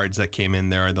cards that came in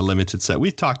there, the limited set.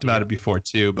 We've talked about it before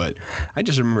too, but I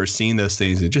just remember seeing those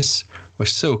things. It just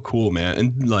was so cool, man.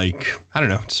 And I don't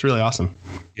know, just really awesome.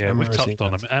 Yeah, we've touched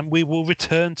on them, and we will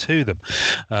return to them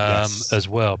as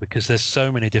well, because there's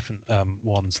so many different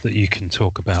ones that you can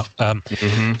talk about.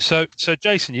 So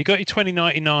Jason, you got your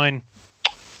 2099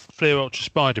 Fleer Ultra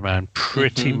Spider-Man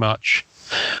pretty much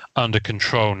under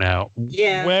control now.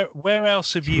 Yeah. Where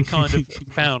else have you kind of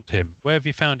found him? Where have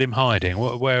you found him hiding?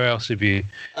 Where else have you?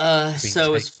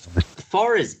 So as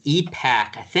far as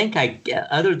EPAC, I think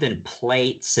other than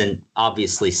plates and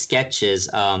obviously sketches,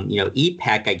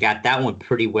 EPAC, I got that one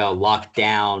pretty well locked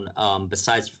down.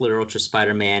 Besides Fleer Ultra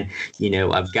Spider-Man,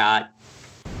 I've got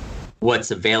what's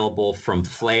available from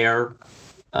Flair,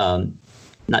 not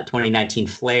 2019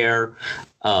 Flair,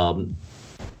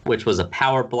 which was a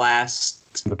Power Blast.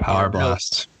 The Power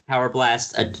Blast. Power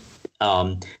Blast.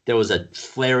 There was a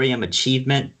Flarium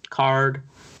achievement card.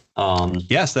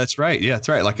 Yes, that's right. Yeah, that's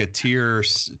right. Like a tier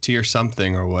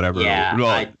something or whatever. Yeah.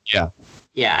 Well,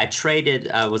 I traded.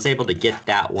 I was able to get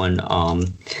that one.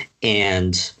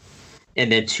 And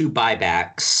then 2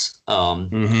 buybacks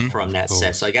from that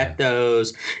set. So I got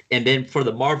those. And then for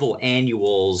the Marvel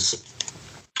annuals,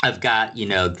 I've got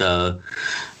the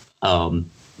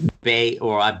base,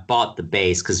 or I bought the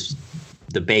base because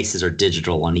the bases are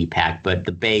digital on EPAC, but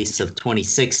the base of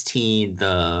 2016,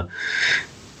 the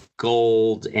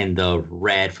gold and the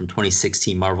red from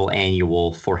 2016 Marvel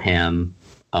Annual for him.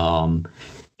 And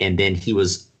then he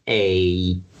was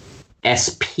a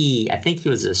SP. I think he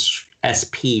was a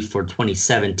SP for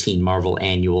 2017 Marvel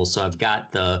Annual. So I've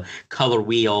got the color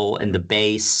wheel and the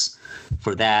base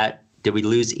for that. Did we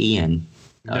lose Ian?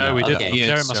 No, we didn't. Okay.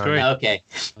 Okay.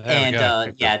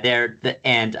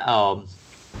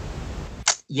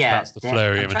 That's the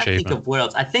Flarium I'm trying to think of what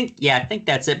else. I think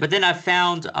that's it. But then I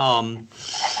found, and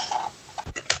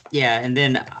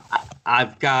then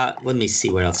I've got. Let me see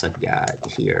what else I've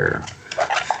got here.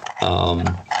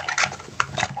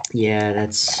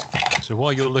 That's. So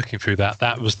while you're looking through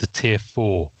that was the tier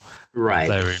 4.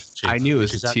 Right. I knew it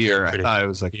was a tier. I thought it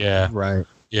was like right.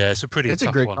 Yeah, it's a pretty. It's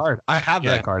a great card. I have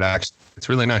that card actually. It's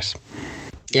really nice.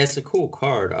 Yeah, it's a cool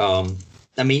card.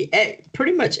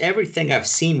 Pretty much everything I've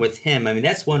seen with him.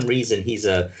 That's one reason he's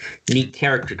a neat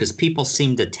character, because people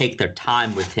seem to take their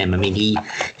time with him.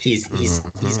 He's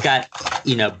got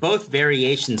both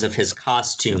variations of his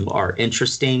costume are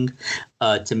interesting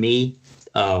to me.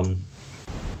 So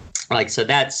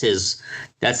that's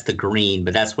the green,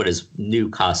 but that's what his new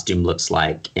costume looks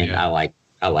like, and I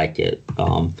like it.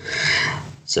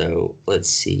 So let's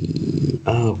see.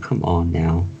 Oh, come on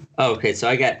now. Okay, so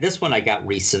I got this one. I got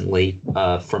recently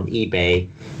from eBay.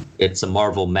 It's a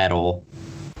Marvel Metal.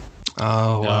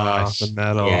 Oh, nice. The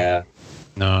metal. Yeah,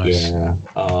 nice. Yeah.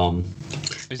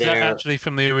 Is that actually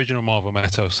from the original Marvel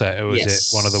Metal set, or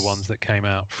is it one of the ones that came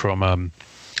out from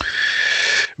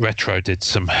Retro? Did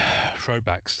some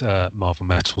throwbacks Marvel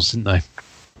Metals, didn't they?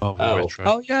 Retro.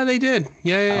 Oh yeah, they did.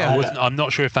 Yeah. I'm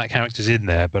not sure if that character's in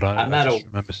there, but I just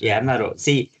remember. I'm not.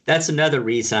 See, that's another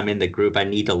reason I'm in the group. I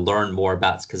need to learn more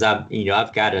about, because I've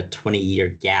got a 20-year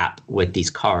gap with these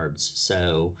cards.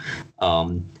 So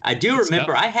I do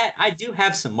remember I do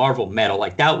have some Marvel Metal.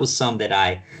 Like that was some that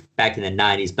I back in the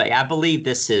 90s. But I believe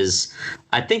this is.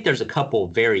 I think there's a couple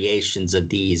variations of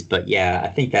these, but yeah, I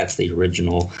think that's the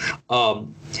original.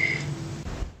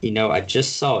 I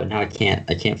just saw it. Now I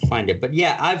can't find it. But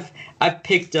yeah, I've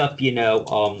picked up,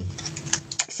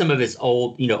 some of his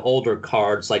older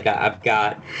cards. Like I've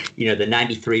got, the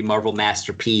 93 Marvel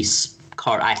Masterpiece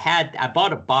card. I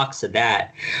bought a box of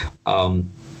that.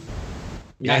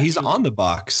 He's on the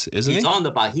box, isn't he? He's on the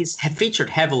box. He's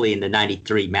featured heavily in the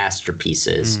 93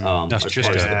 Masterpieces. That's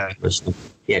Jisco.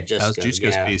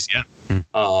 Jisco's piece, yeah.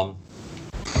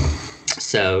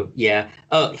 So yeah.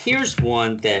 Here's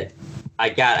one that I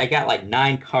got like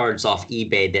 9 cards off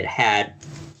eBay that had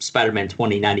Spider-Man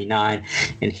 2099,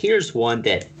 and here's one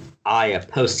that I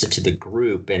posted to the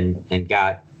group and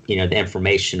got the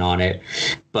information on it,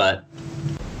 but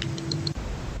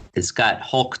it's got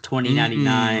Hulk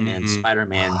 2099 and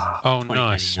Spider-Man. Oh,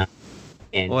 nice!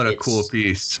 And what a cool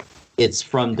piece! It's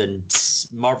from the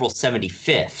Marvel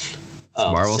 75th.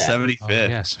 Marvel 75th. Oh,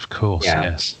 yes, of course. Yeah.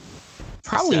 Yes.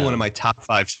 Probably one of my top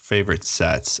 5 favorite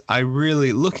sets.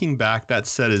 Looking back, that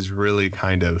set is really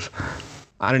kind of,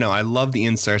 I don't know. I love the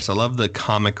inserts. I love the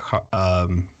comic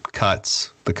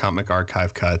cuts, the comic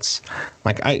archive cuts.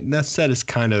 That set is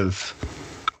kind of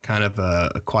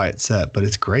a quiet set, but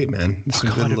it's great, man.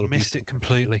 I kind of missed it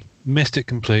completely.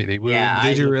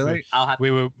 Did you really? We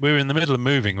were in the middle of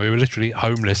moving. We were literally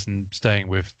homeless and staying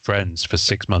with friends for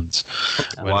 6 months.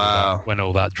 When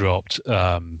all that dropped,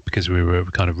 because we were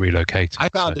kind of relocating. I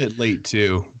found it late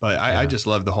too, but I just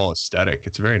love the whole aesthetic.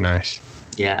 It's very nice.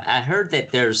 Yeah, I heard that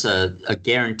there's a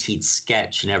guaranteed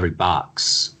sketch in every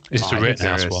box. It's the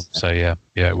Rittenhouse one, so yeah,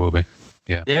 it will be.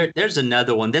 Yeah. There's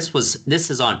another one. This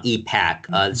is on EPAC.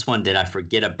 This one that I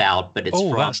forget about, but it's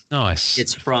that's nice.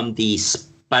 It's from the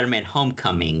Spider-Man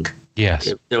Homecoming.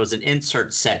 Yes. There was an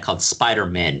insert set called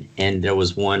Spider-Man, and there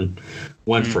was one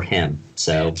for him.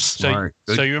 So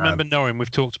you remember, Norrin,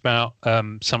 we've talked about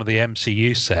some of the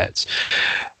MCU sets.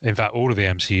 In fact, all of the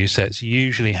MCU sets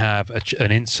usually have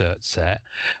an insert set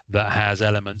that has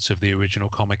elements of the original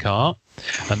comic art,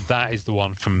 and that is the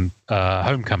one from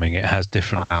Homecoming. It has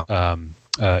different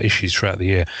issues throughout the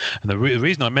year, and the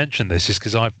reason I mention this is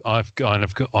because I've kind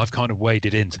of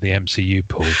waded into the MCU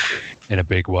pool in a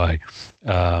big way,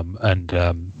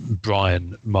 and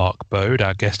Brian Mark Bode,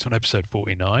 our guest on episode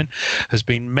 49, has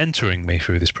been mentoring me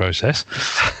through this process,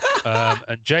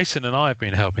 and Jason and I have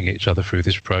been helping each other through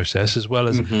this process, as well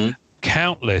as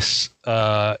countless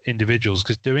individuals,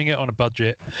 because doing it on a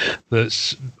budget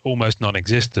that's almost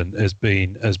non-existent has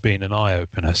been an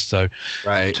eye-opener. So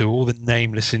to all the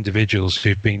nameless individuals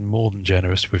who've been more than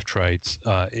generous with trades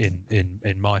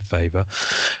in my favor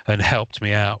and helped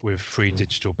me out with free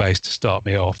digital base to start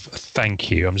me off,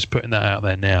 thank you. I'm just putting that out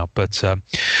there now, but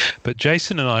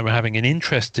Jason and I were having an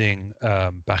interesting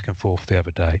back and forth the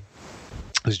other day.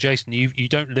 Because Jason, you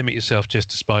don't limit yourself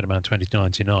just to Spider-Man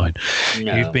 2099.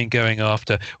 No. You've been going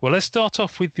after. Well, let's start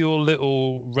off with your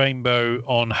little rainbow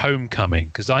on Homecoming,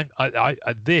 because I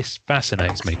this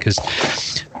fascinates me.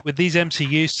 Because with these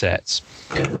MCU sets,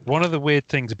 one of the weird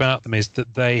things about them is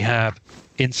that they have,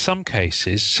 in some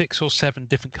cases, 6 or 7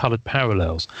 different coloured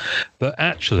parallels that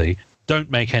actually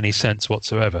don't make any sense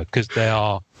whatsoever, because they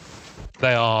are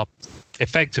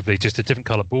effectively just a different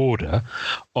colour border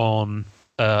on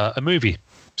a movie.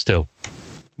 Still,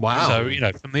 wow. So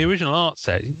from the original art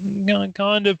set,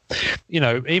 kind of,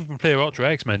 even Clear Ultra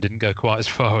X-Men didn't go quite as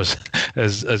far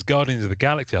as Guardians of the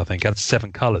Galaxy. I think had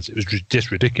 7 colors. It was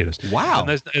just ridiculous. Wow.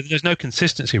 And there's no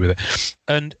consistency with it,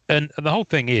 and the whole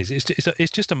thing is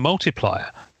it's just a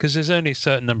multiplier, because there's only a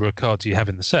certain number of cards you have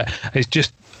in the set. It's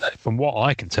just, from what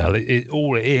I can tell,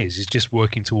 all it is just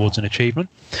working towards an achievement.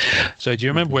 So do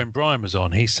you remember when Brian was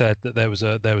on, he said that there was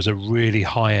a really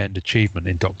high-end achievement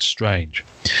in Doctor Strange.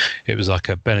 It was like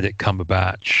a Benedict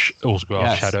Cumberbatch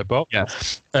autograph shadow box.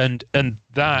 Yes. And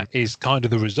that is kind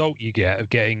of the result you get of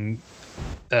getting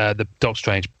the Doctor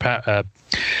Strange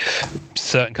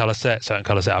certain color set.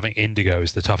 I think indigo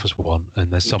is the toughest one,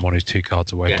 and there's someone who's 2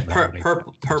 cards away from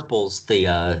that.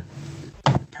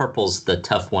 Purple's the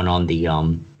tough one on the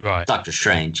Doctor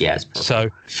Strange. Yes. So,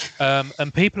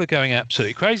 and people are going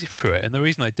absolutely crazy for it, and the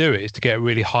reason they do it is to get a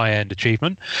really high-end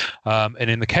achievement. And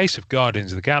in the case of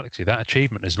Guardians of the Galaxy, that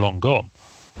achievement is long gone.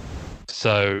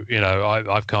 So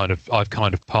I've kind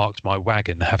of parked my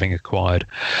wagon, having acquired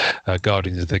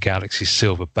Guardians of the Galaxy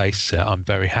silver base set. I'm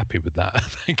very happy with that.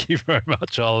 Thank you very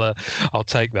much. I'll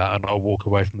take that and I'll walk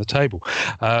away from the table.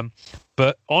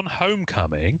 But on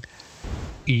Homecoming,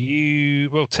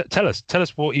 tell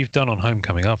us what you've done on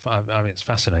Homecoming. I mean, it's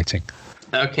fascinating.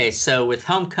 Okay, so with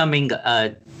Homecoming,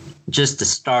 just to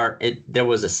start, there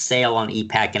was a sale on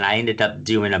ePack, and I ended up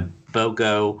doing a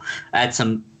BOGO. I had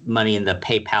some money in the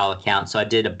PayPal account, so I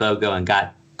did a BOGO and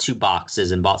got 2 boxes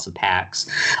and bought some packs.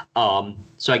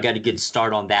 So I got a good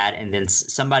start on that, and then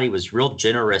somebody was real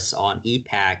generous on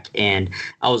ePack, and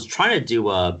I was trying to do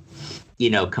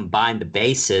combine the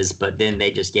bases, but then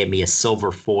they just gave me a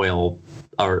silver foil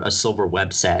or a silver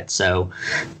web set. So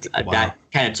that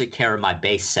kind of took care of my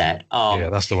base set. Yeah,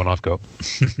 that's the one I've got.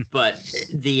 But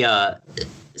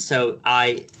so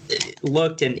I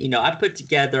looked, and I put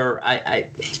together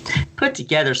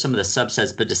some of the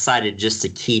subsets, but decided just to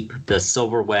keep the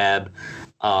silver web,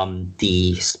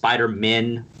 the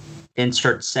Spider-Man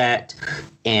insert set,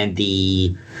 and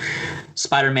the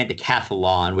Spider-Man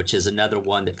Decathlon, which is another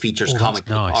one that features comic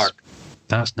book art.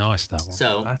 That's nice, that one.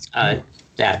 So that's cool.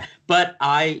 That. But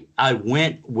I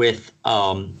went with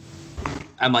I'm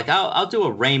like, I'll do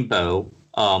a rainbow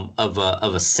of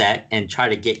a set and try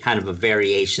to get kind of a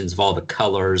variations of all the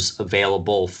colors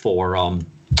available for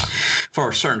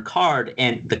a certain card.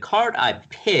 And the card I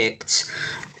picked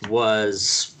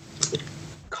was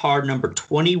card number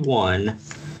 21.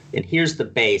 And here's the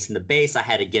base. And the base I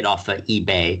had to get off of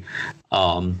eBay.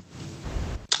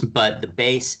 But the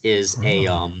base is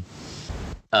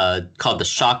called the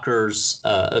Shockers,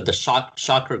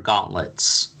 Shocker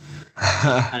Gauntlets.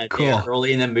 Kind of cool.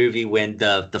 Early in the movie, when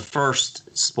the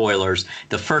first spoilers,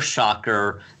 the first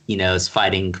Shocker, is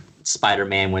fighting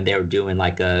Spider-Man when they were doing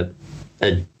like a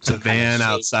van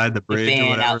outside the bridge. The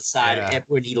van outside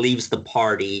when he leaves the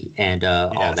party and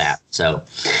all that. So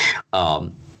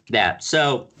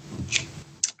So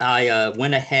I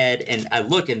went ahead and I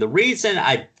looked, and the reason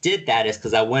I did that is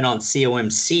because I went on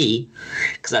COMC,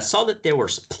 because I saw that there were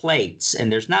plates,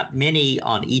 and there's not many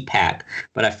on ePack,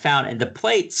 but I found, and the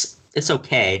plates, it's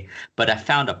okay, but I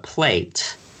found a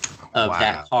plate of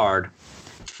that card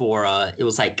for it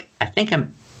was like I think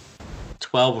I'm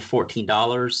 $12 or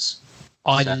 $14.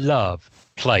 I love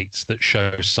plates that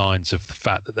show signs of the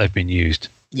fact that they've been used.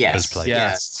 Yes, as plates.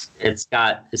 Yes, it's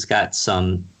got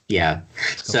some. Yeah,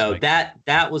 so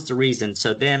that was the reason.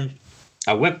 So then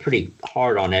I went pretty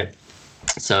hard on it.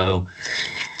 So.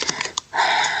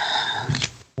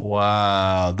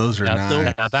 Wow, those are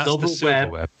nice. Now that's the silver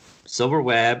web. Silver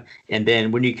web, and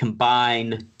then when you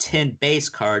combine 10 base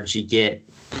cards, you get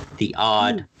the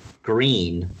odd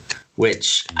green,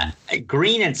 which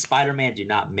Green and Spider-Man do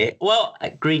not mix. Well,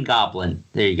 Green Goblin,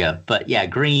 there you go. But yeah,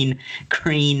 green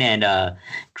and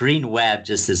green web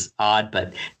just is odd.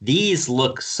 But these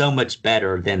look so much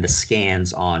better than the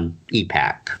scans on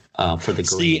EPAC. For the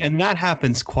green. See, and that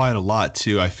happens quite a lot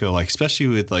too. I feel like, especially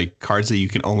with like cards that you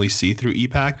can only see through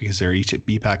EPAC because they're each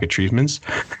EPAC achievements.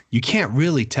 You can't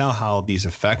really tell how these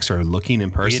effects are looking in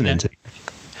person.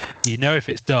 You know if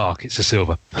it's dark, it's a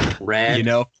silver. Red. You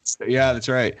know, yeah, that's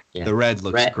right. Yeah. The red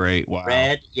looks great. Wow.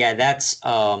 Red, yeah, that's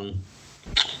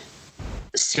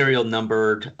serial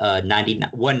numbered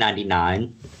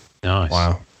 199. Nice.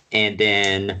 Wow. And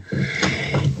then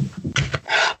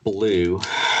blue,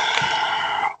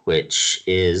 which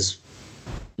is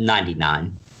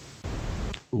 99.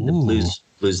 The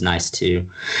blue's nice too.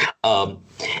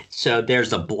 So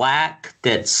there's a black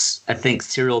that's I think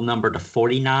serial number to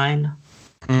 49.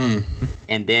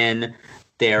 And then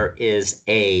there is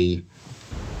I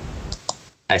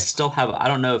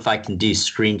don't know if I can do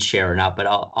screen share or not, but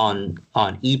on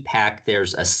EPAC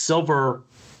there's a silver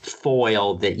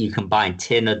foil that you combine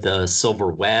 10 of the silver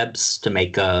webs to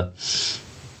make a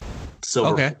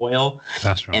silver foil.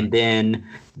 That's right. And then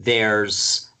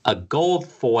there's a gold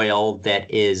foil that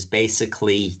is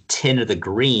basically 10 of the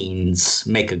greens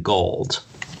make a gold.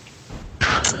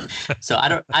 So I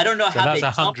don't know how that's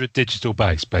 100 digital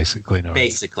base basically. No,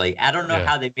 basically, I don't know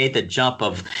how they made the jump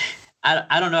of.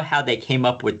 I don't know how they came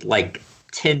up with like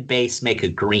 10 base make a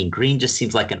green. Green just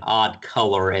seems like an odd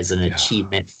color as an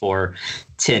achievement for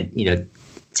 10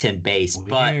 base.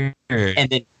 But and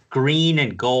then green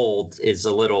and gold is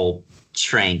a little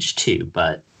strange too.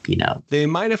 But they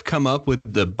might have come up with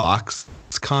the box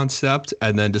concept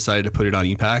and then decided to put it on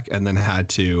EPAC and then had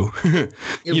to, what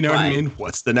I mean?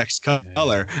 What's the next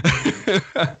color?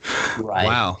 Right.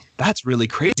 Wow. That's really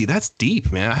crazy. That's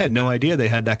deep, man. I had no idea they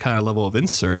had that kind of level of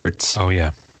inserts. Oh,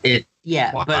 yeah.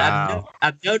 Wow. But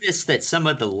I've noticed that some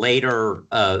of the later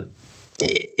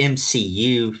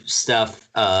MCU stuff,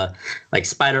 like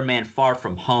Spider-Man Far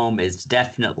From Home, is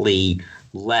definitely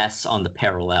less on the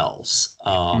parallels.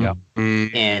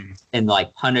 And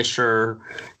like Punisher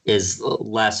is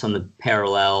less on the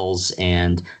parallels,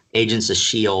 and Agents of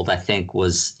S.H.I.E.L.D. I think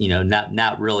was,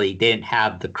 not really, they didn't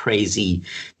have the crazy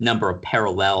number of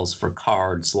parallels for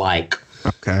cards like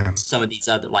some of these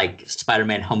other, like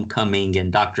Spider-Man Homecoming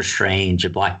and Doctor Strange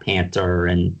and Black Panther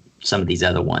and some of these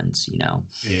other ones, Yeah.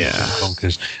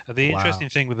 Bonkers. The interesting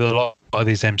thing with a lot of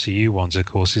these MCU ones, of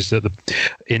course, is that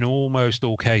in almost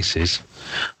all cases,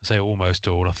 I say almost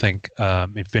all, I think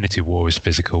Infinity War is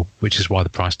physical, which is why the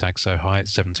price tag's so high.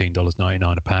 It's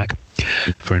 $17.99 a pack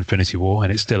for Infinity War,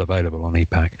 and it's still available on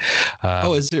EPAC.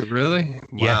 Is it really?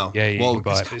 Wow. Yeah. Well,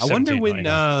 I wonder when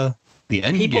the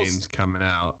end game's coming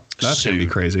out. That's going to be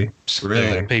crazy.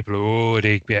 Really? People are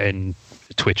already getting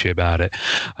twitchy about it.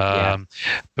 But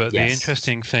the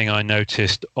interesting thing I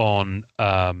noticed on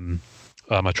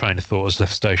my train of thought has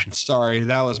left station. Sorry,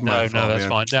 that was my fault. No, that's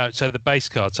fine. No, so the base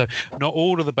cards. So not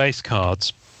all of the base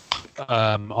cards.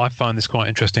 I find this quite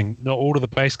interesting. Not all of the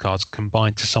base cards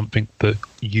combine to something that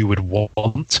you would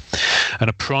want. And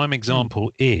a prime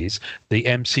example is the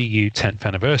MCU 10th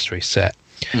anniversary set.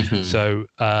 Mm-hmm. So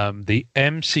the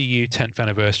MCU 10th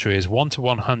anniversary is 1 to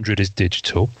 100 is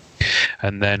digital,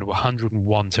 and then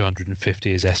 101 to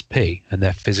 150 is SP, and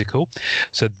they're physical.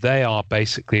 So they are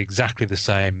basically exactly the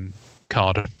same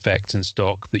card effects and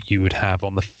stock that you would have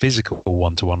on the physical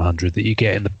 1 to 100 that you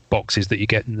get in the boxes that you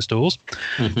get in the stores.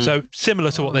 Mm-hmm. So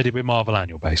similar to what they did with Marvel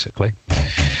Annual, basically.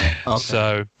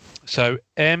 Okay. So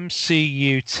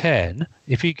MCU 10,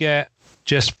 if you get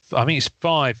it's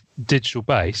 5 digital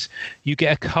base, you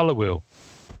get a color wheel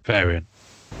variant.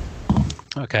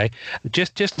 Okay,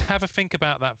 just have a think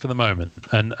about that for the moment,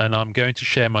 and I'm going to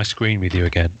share my screen with you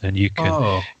again, and you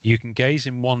can gaze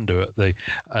in wonder at the.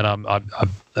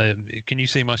 And can you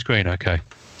see my screen? Okay,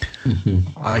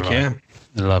 I can.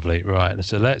 Lovely, right.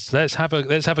 So let's have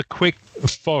a quick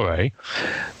foray,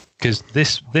 because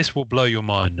this will blow your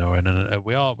mind, Nora, and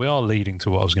we are leading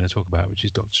to what I was going to talk about, which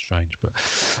is Doctor Strange, but.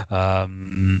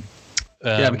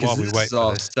 Because this is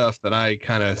all stuff that I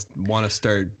kind of want to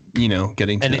start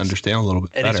getting to understand a little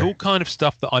bit better. And it's all kind of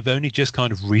stuff that I've only just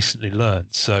kind of recently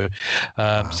learned. So,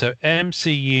 so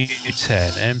MCU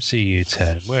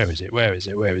 10, where is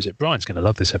it? Brian's going to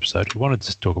love this episode. We wanted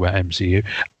to talk about MCU,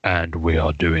 and we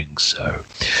are doing so.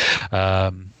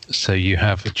 So you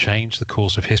have changed the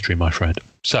course of history, my friend.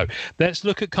 So let's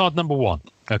look at card number 1.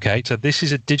 Okay, so this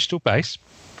is a digital base.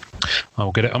 I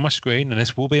will get it on my screen, and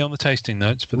this will be on the tasting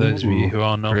notes for those of you who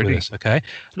are not with us. Okay,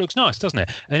 it looks nice, doesn't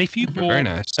it? And if you bought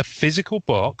a physical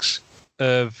box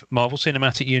of Marvel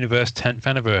Cinematic Universe 10th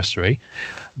anniversary,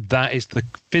 that is the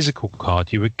physical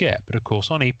card you would get. But of course,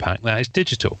 on e-pack, that is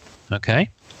digital. Okay.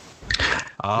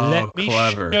 Oh,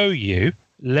 clever.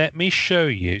 Let me show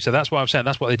you. So that's why I'm saying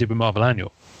that's what they did with Marvel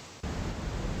Annual.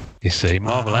 You see,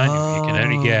 Marvel Annual, you can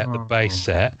only get the base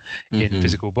set in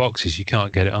physical boxes. You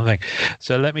can't get it on the thing.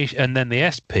 So and then the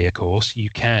SP, of course,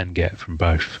 you can get from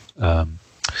both.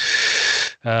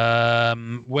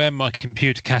 Where my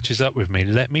computer catches up with me,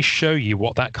 let me show you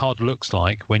what that card looks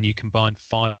like when you combine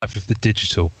 5 of the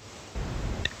digital.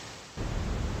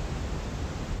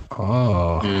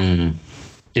 Oh.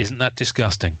 Isn't that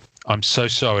disgusting? I'm so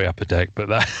sorry, Upper Deck, but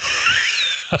that...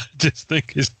 I just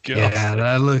think it's good. Yeah,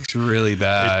 that looks really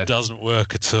bad. It doesn't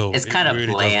work at all. It's kind of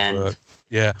really bland.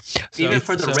 Yeah. Even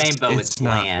for the rainbow, it's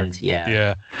bland. Yeah.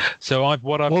 Yeah. So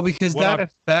because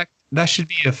that should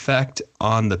be effect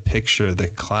on the picture, the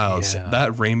clouds. Yeah.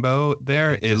 That rainbow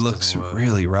there, it looks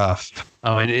really rough.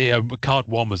 I mean, card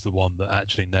 1 was the one that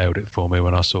actually nailed it for me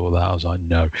when I saw that. I was like,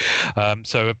 no.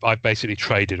 So I basically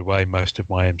traded away most of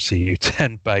my MCU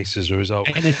 10 base as a result.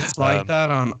 And it's like that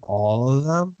on all of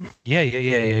them?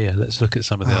 Yeah. Let's look at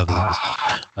some of the other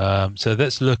ones. So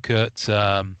let's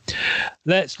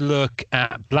look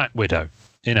at Black Widow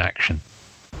in action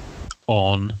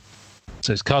so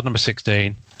it's card number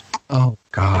 16. Oh,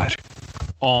 God.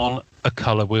 On a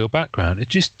color wheel background. It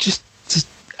just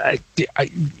I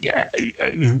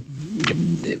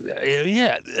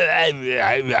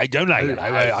don't like it.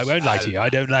 I won't lie to you. I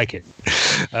don't like it.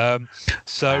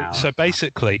 So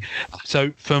basically,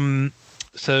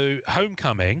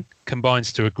 Homecoming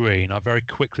combines to a green. I very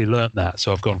quickly learnt that,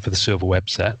 so I've gone for the silver web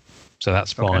set. So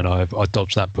that's fine. Okay. I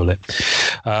dodged that bullet.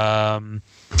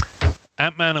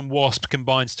 Ant-Man and Wasp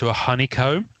combines to a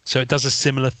honeycomb, so it does a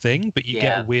similar thing, but you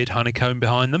get a weird honeycomb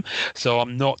behind them. So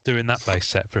I'm not doing that base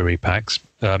set for repacks.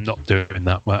 I'm not doing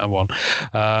that one.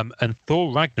 And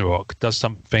Thor Ragnarok does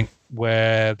something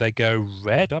where they go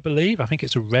red, I believe. I think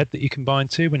it's a red that you combine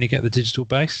to when you get the digital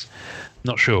base.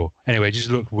 Not sure. Anyway, it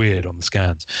just looked weird on the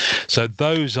scans. So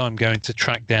those I'm going to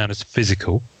track down as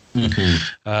physical.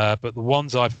 But the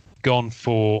ones I've gone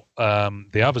for,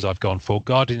 the others I've gone for,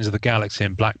 Guardians of the Galaxy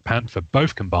and Black Panther,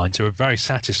 both combined to a very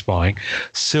satisfying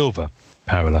silver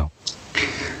parallel.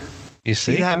 You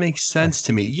see? That makes sense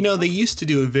to me. They used to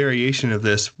do a variation of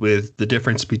this with the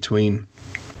difference between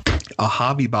a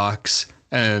hobby box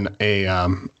and a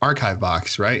archive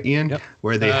box, right, Ian? Yep.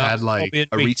 Where they had like a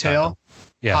retail.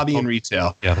 Hobby and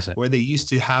retail. Yeah, that's it. Where they used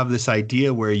to have this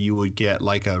idea where you would get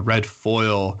like a red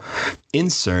foil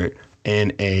insert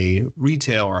in a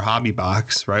retail or hobby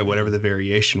box, right? Whatever the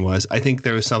variation was. I think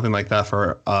there was something like that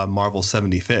for Marvel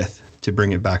 75th to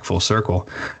bring it back full circle.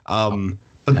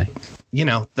 But,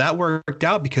 that worked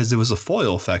out because there was a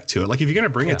foil effect to it. Like if you're going to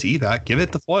bring it to eBay, give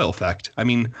it the foil effect. I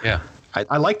mean,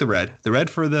 I like the red. The red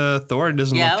for the Thor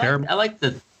doesn't look terrible. I like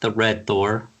the red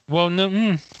Thor. Well,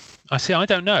 no, I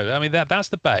don't know. I mean, that's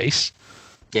the base.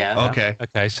 Yeah.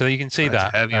 Okay. So you can see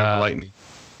that. Heavy on the lightning.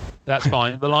 That's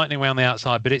fine. The lightning around the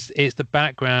outside, but it's the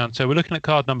background. So we're looking at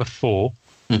card number 4.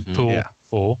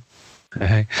 Four.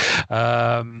 Okay.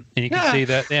 And you can see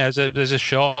that there's a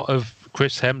shot of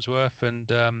Chris Hemsworth and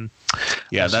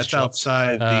that's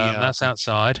outside. That's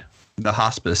outside the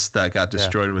hospice that got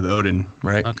destroyed with Odin,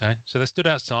 right? Okay. So they stood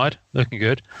outside, looking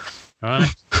good. All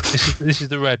right. This is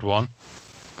the red one,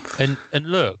 and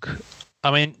look.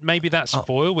 I mean, maybe that's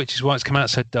foil, which is why it's come out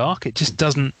so dark. It just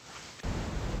doesn't.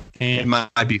 It might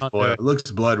be foil. It looks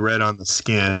blood red on the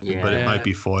skin, but it might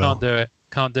be foil.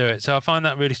 Can't do it. So I find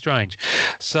that really strange.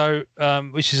 So,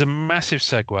 which is a massive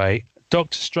segue.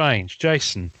 Doctor Strange,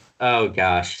 Jason. Oh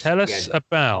gosh. Tell us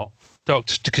about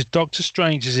because Doctor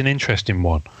Strange is an interesting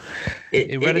one.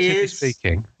 Relatively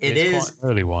speaking, it's quite an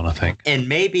early one, I think. And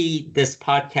maybe this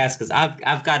podcast, because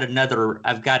I've got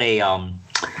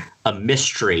a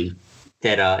mystery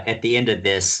that at the end of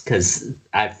this, because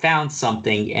I found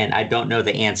something and I don't know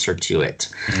the answer to it.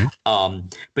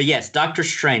 But yes, Doctor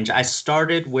Strange. I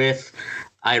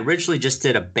originally just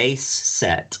did a base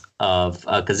set of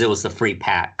because it was the free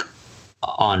pack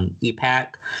on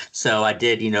e-pack. So I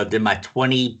did my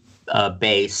 20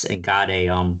 base and got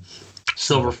a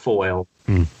silver foil.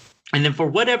 And then for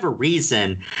whatever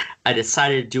reason, I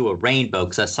decided to do a rainbow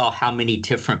because I saw how many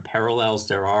different parallels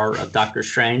there are of Doctor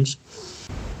Strange.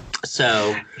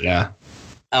 So yeah.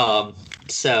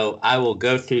 So I will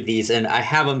go through these, and I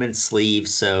have them in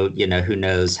sleeves, so who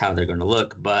knows how they're going to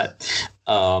look. But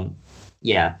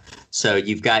yeah. So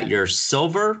you've got your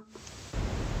silver.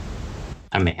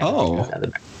 I may have to take this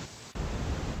other.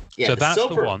 Yeah, so that's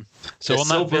silver, the one. So on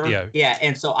silver, that video. Yeah,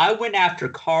 and so I went after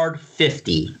card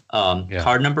 50,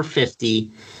 card number 50.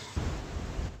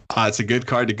 It's a good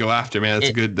card to go after, man. That's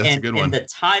a good one. And the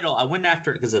title, I went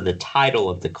after it because of the title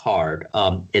of the card.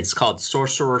 It's called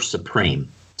Sorcerer Supreme.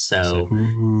 So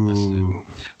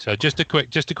just a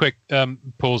quick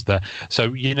pause there.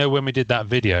 So when we did that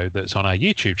video that's on our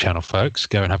YouTube channel, folks,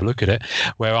 go and have a look at it,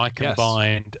 where I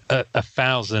combined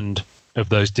 1,000 of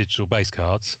those digital base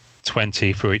cards,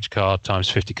 20 for each card times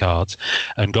 50 cards,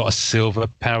 and got a silver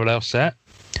parallel set.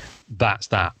 That's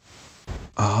that.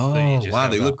 Oh, wow.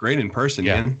 They look great in person,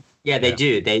 man. Yeah, they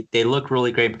do. They look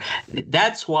really great.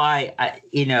 That's why,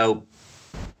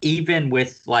 even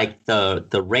with like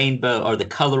the rainbow or the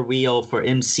color wheel for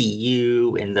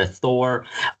MCU and the Thor,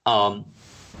 I've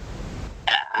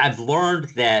learned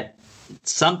that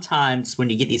sometimes when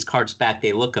you get these cards back,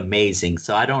 they look amazing.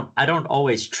 So I don't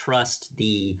always trust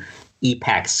the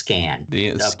e-pack scan.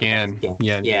 The scan.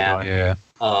 Yeah.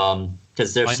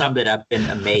 Because there's some that I've been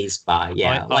amazed by.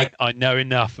 Yeah, I know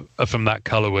enough from that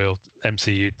color wheel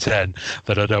MCU 10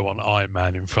 that I don't want Iron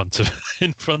Man in front of a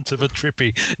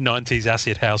trippy 90s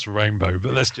acid house rainbow.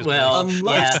 But let's just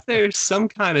unless there's some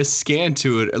kind of scan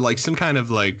to it, like some kind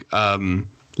of like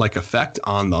effect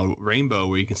on the rainbow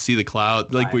where you can see the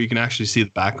cloud, like where you can actually see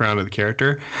the background of the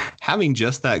character. Having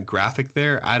just that graphic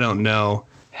there, I don't know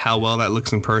how well that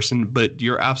looks in person, but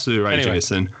you're absolutely right,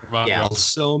 Jason.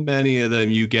 So many of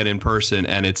them you get in person,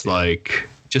 and it's like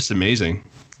just amazing,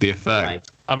 the effect. Right.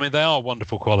 I mean, they are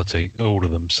wonderful quality, all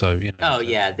of them. So Oh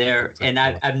yeah, they're and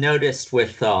I've noticed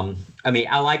with I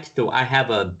have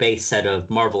a base set of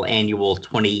Marvel Annual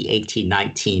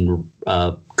 2018-19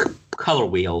 color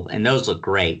wheel, and those look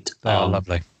great. They are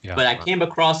lovely. Yeah. But I came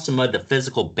across some of the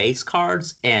physical base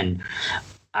cards, and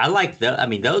I like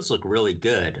those look really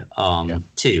good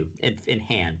too in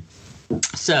hand.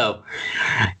 So,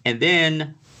 and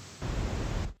then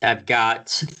I've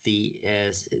got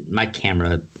my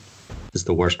camera is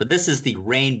the worst, but this is the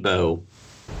rainbow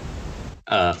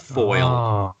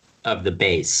foil of the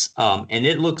base, and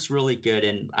it looks really good.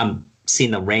 And I'm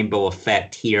seeing the rainbow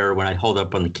effect here when I hold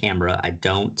up on the camera. I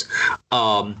don't,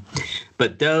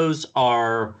 but those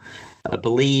are, I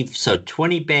believe, so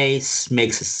 20 base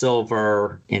makes a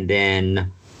silver, and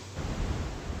then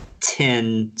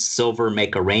 10 silver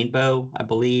make a rainbow, I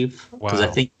believe. Because I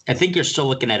think you're still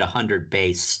looking at 100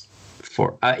 base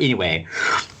for anyway.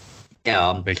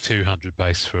 Make 200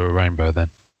 base for a rainbow then.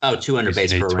 Oh, 200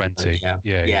 base for a 20. rainbow.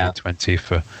 Yeah. You need 20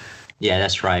 for. Yeah,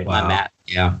 that's right. Wow. My math.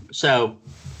 Yeah. So,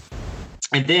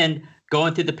 and then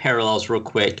going through the parallels real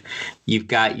quick, you've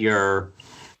got your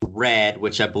red,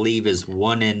 which I believe is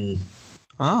 1 in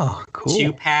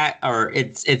 2 pack, or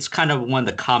it's kind of one of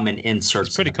the common inserts.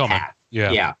 It's pretty common. Pack.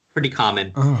 Yeah. Yeah, pretty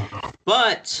common.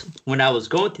 But when I was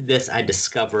going through this, I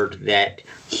discovered that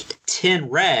 10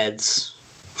 reds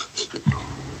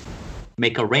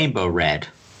make a rainbow red.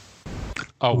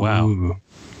 Oh wow. Ooh.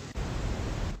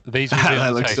 These are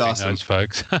that looks awesome, those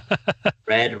folks.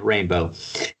 Red rainbow.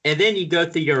 And then you go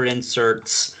through your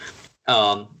inserts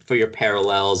for your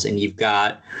parallels, and you've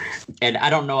got, and I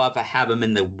don't know if I have them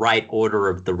in the right order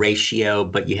of the ratio,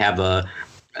 but you have a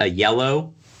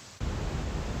yellow,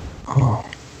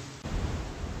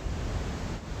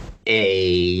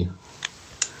 a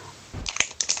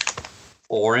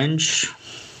orange.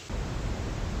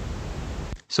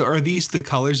 So are these the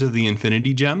colors of the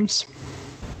Infinity Gems?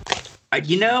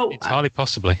 It's hardly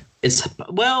possibly. It's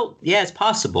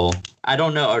possible. I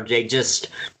don't know. Or they just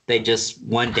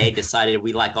one day decided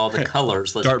we like all the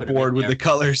colors. Let's dartboard with the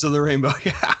colors of the rainbow.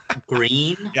 Yeah.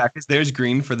 Green. Yeah, because there's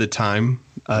green for the time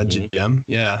gem.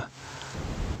 Yeah.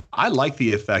 I like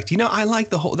the effect. I like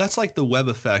the whole. That's like the web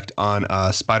effect on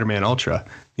Spider-Man Ultra.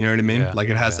 You know what I mean? Yeah, like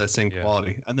it has that same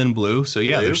quality. And then blue. So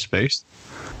yeah, there's space.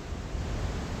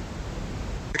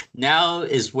 Now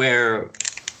is where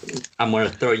I'm going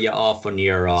to throw you off on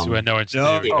your. So where no one's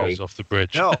goes off the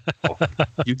bridge. No.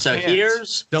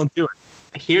 Don't do it.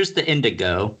 Here's the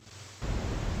indigo.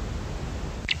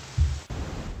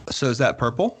 So is that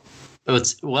purple?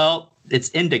 It's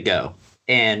indigo.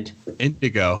 And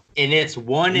indigo. And it's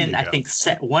one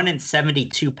in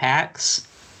 72 packs.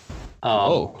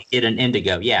 You get an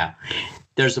indigo. Yeah.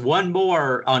 There's one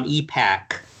more on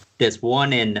e-pack that's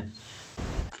 1 in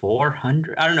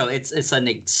 400. I don't know. It's an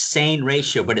insane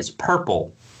ratio, but it's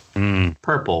purple.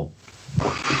 Purple.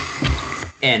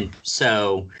 And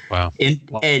so, wow.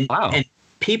 And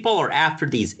people are after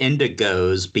these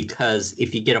indigos because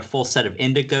if you get a full set of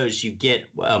indigos, you get,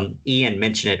 Ian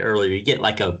mentioned it earlier, you get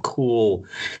like a cool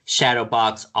shadow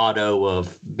box auto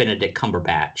of Benedict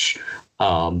Cumberbatch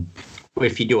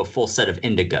if you do a full set of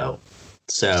indigo.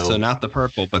 So not the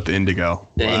purple, but the indigo.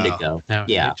 The indigo. Now,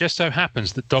 it just so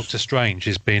happens that Doctor Strange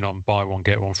has been on buy one,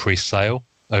 get one free sale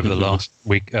over the last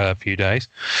few days.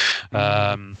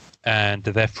 And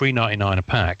they're $3.99 a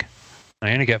pack.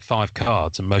 I only get 5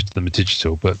 cards, and most of them are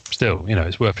digital, but still,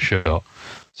 it's worth a shot.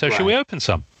 So should we open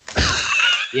some?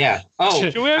 Yeah. Oh,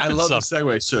 should we open I love some? The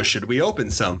segue. So should we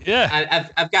open some? Yeah.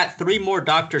 I've got 3 more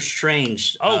Doctor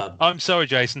Strange. I'm sorry,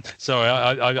 Jason. Sorry,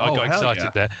 I got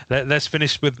excited there. Let's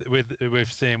finish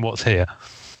with seeing what's here.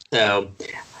 So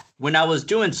when I was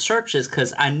doing searches,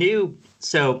 because I knew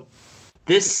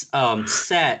this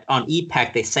set on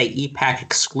ePack, they say ePack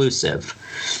exclusive.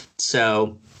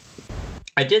 So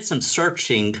I did some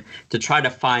searching to try to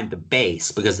find the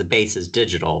base because the base is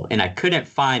digital, and I couldn't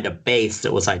find a base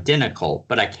that was identical,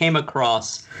 but I came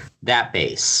across that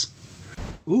base.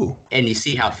 Ooh. And you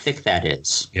see how thick that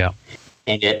is. Yeah.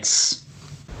 And it's,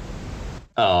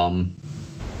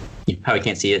 you probably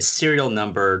can't see it, serial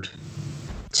numbered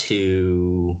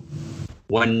to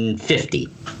 150.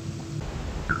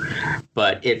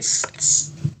 But it's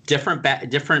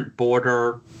different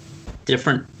border,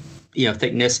 different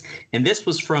thickness, and this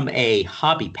was from a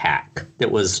hobby pack that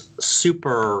was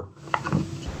super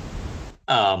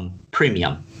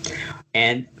premium.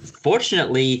 And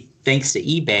fortunately, thanks to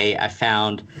eBay, I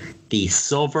found the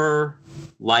silver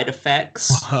light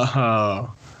effects,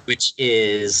 which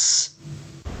is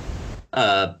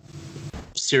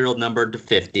serial numbered to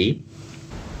 50,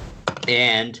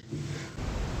 and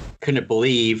couldn't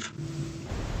believe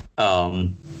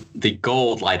the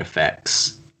gold light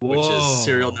effects, which is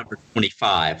serial number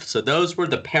 25. So those were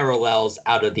the parallels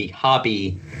out of the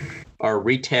hobby or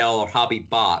retail or hobby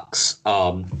box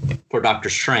for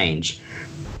Doctor Strange.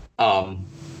 And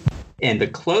the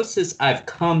closest I've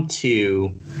come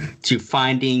to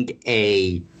finding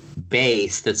a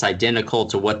base that's identical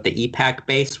to what the ePack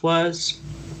base was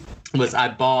I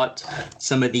bought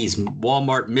some of these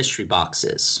Walmart mystery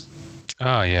boxes.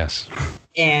 Oh, yes.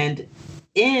 And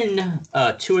in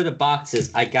 2 of the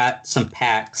boxes, I got some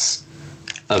packs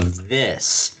of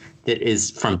this that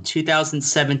is from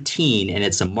 2017, and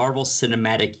it's a Marvel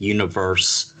Cinematic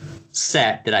Universe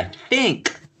set that I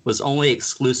think was only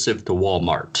exclusive to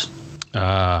Walmart.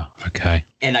 Okay.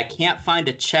 And I can't find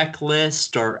a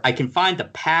checklist, or I can find the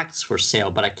packs for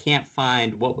sale, but I can't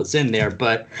find what was in there.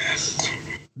 But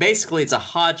basically, it's a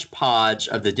hodgepodge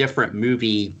of the different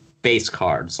movie base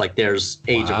cards. Like there's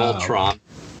Age of Ultron.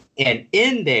 And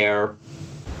in there,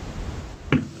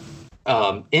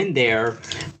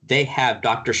 they have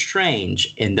Doctor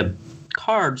Strange, and the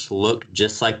cards look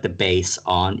just like the base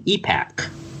on ePack.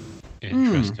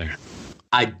 Interesting.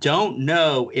 I don't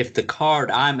know if the card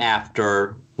I'm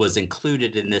after was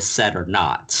included in this set or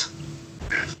not.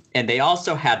 And they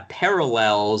also had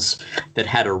parallels that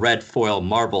had a red foil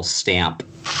Marvel stamp.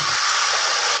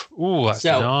 Ooh, that's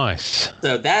nice.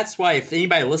 So that's why, if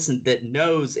anybody listens that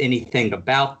knows anything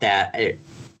about that,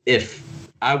 if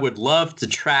I would love to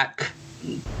track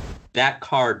that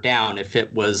card down if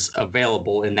it was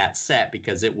available in that set,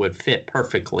 because it would fit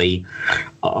perfectly.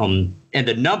 And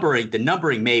the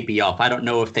numbering may be off. I don't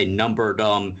know if they numbered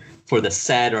them for the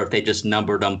set or if they just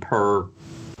numbered them per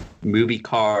movie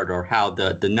card, or how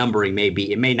the numbering may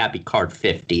be. It may not be card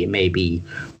 50. It may be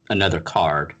another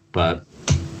card, but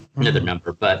another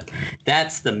number. But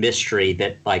that's the mystery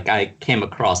that, like, I came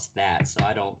across that.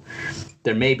 So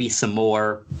there may be some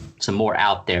more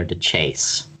out there to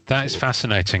chase. That is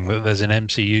fascinating that there's an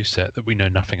MCU set that we know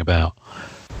nothing about.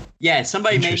 Yeah,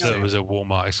 somebody may know. It was a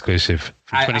Walmart exclusive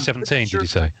from 2017, did you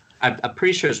say? I'm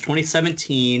pretty sure it's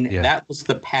 2017. Yeah. That was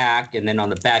the pack, and then on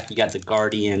the back you got the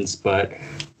Guardians. But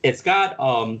it's got,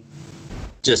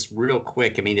 just real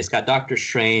quick, I mean, it's got Doctor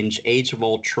Strange, Age of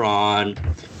Ultron,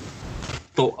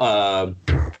 Thor: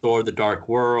 The Dark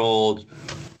World,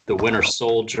 The Winter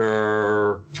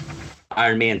Soldier,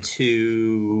 Iron Man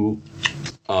 2,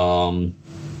 Iron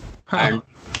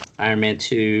Man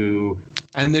 2.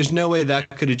 And there's no way that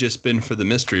could have just been for the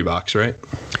mystery box, right?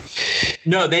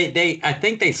 No, I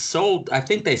think they sold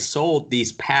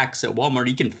these packs at Walmart.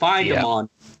 You can find them on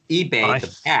eBay,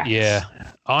 the packs. Yeah.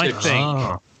 I'm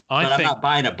not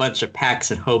buying a bunch of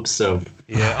packs in hopes of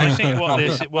Yeah, I think what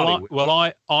this.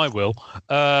 I will.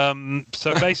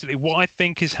 So basically, what I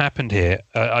think has happened here,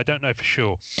 I don't know for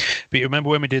sure, but you remember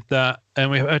when we did that, and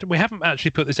we haven't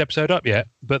actually put this episode up yet,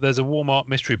 but there's a Walmart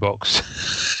mystery box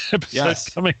episode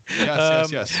coming.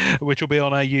 Yes. Which will be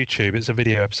on our YouTube. It's a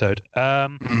video episode.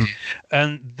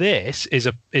 And this is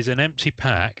an empty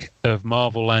pack of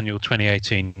Marvel Annual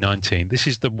 2018-19. This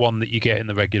is the one that you get in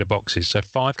the regular boxes. So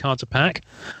 5 cards a pack.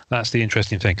 That's the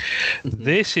interesting thing.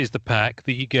 This is the pack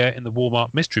that you get in the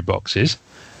Walmart mystery boxes.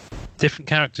 Different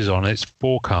characters on it. It's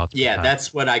 4 cards. Yeah,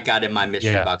 that's what I got in my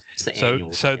mystery box. It's the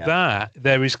annual. So that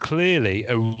there is clearly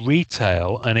a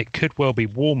retail, and it could well be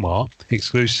Walmart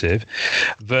exclusive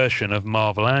version of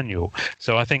Marvel Annual.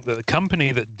 So I think that the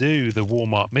company that do the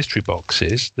Walmart mystery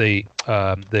boxes, the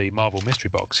Marvel mystery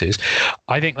boxes,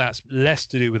 I think that's less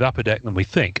to do with Upper Deck than we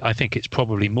think. I think it's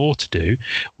probably more to do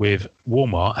with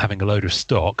Walmart having a load of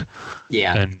stock,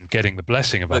 and getting the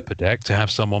blessing of Upper Deck to have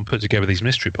someone put together these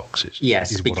mystery boxes.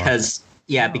 Yes, because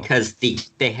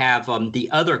they have the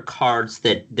other cards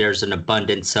that there's an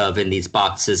abundance of in these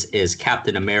boxes is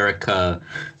Captain America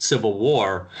Civil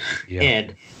War.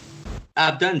 And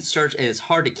I've done search, and it's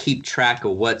hard to keep track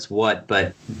of what's what,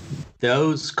 but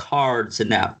those cards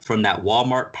from that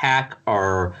Walmart pack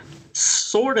are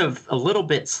sort of a little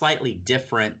bit slightly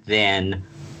different than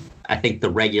I think the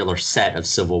regular set of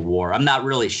Civil War. I'm not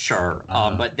really sure,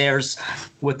 but there's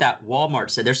with that Walmart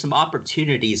set, there's some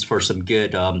opportunities for some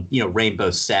good,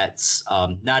 rainbow sets.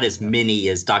 Not as many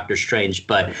as Doctor Strange,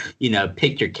 but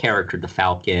pick your character, the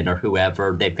Falcon or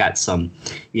whoever. They've got some,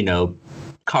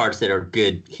 cards that are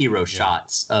good hero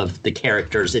shots of the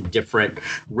characters in different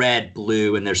red,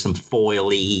 blue, and there's some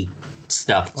foily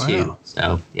stuff too.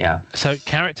 So So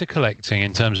character collecting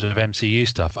in terms of MCU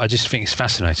stuff, I just think it's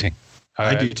fascinating.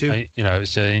 I do too.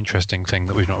 It's an interesting thing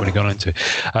that we've not really gone into.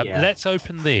 Let's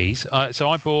open these. So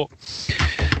I bought,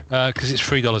 because it's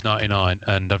 $3.99,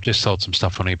 and I've just sold some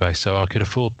stuff on eBay, so I could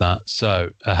afford that.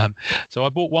 So I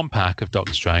bought 1 pack of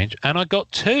Doctor Strange, and I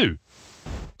got 2.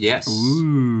 Yes.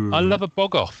 Ooh. I love a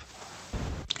bog-off.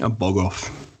 A bog-off.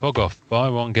 Bog-off. Buy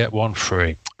 1, get 1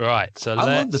 free. Right. So I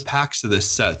love the packs of this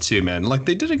set too, man. Like,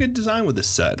 they did a good design with this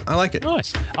set. I like it.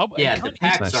 Nice. The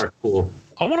packs are cool.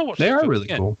 I want to watch. They are really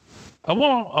cool. I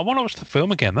want to watch the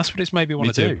film again. That's what it's made me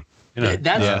want to do.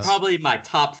 That's probably my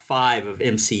top 5 of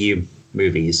MCU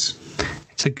movies.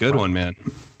 It's a good one, man.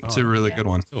 It's a really good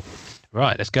one. Cool.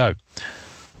 Right, let's go.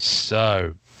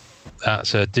 So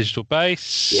that's a digital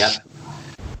base. Yep.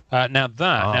 Now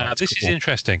this is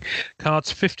interesting.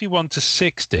 Cards 51 to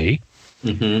 60.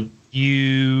 Mm-hmm.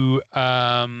 You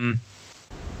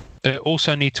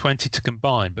also need 20 to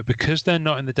combine, but because they're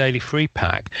not in the daily free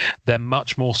pack, they're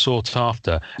much more sought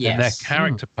after. Yes. And their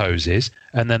character poses,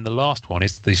 and then the last one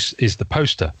is the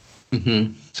poster.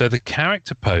 Mm-hmm. So the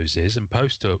character poses and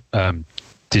poster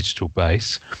digital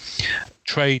base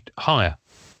trade higher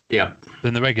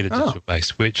than the regular digital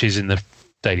base, which is in the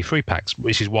daily free packs,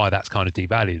 which is why that's kind of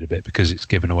devalued a bit, because it's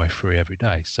given away free every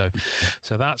day. So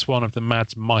that's one of the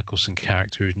Mads Mikkelsen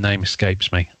character whose name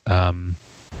escapes me.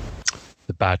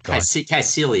 The bad guy.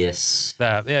 Caecilius.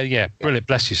 Brilliant.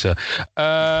 Bless you, sir.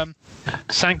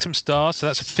 Sanctum Stars. So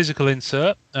that's a physical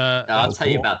insert. I'll tell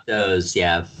you about those.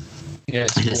 Yeah. Yeah.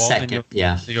 In a second.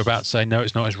 You're about to say no,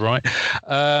 it's not as right.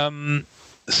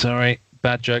 Sorry,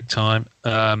 bad joke time.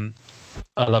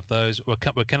 I love those. We're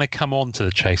going to come on to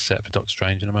the chase set for Doctor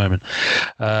Strange in a moment.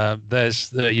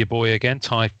 There's your boy again,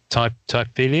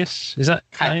 Typhelius. Is that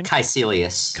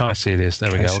Caecilius? Caecilius.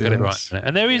 There we go. I'll get it right.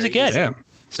 And there he is again. Yeah.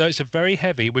 So it's a very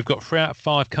heavy. We've got 3 out of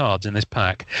 5 cards in this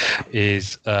pack.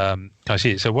 Is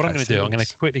Caecilius. So what I'm going to do, I'm going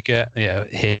to quickly get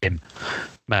him.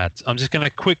 Mads. I'm just going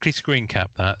to quickly screen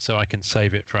cap that so I can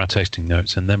save it for our tasting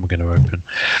notes, and then we're going to open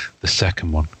the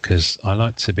second one because I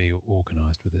like to be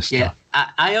organised with this stuff.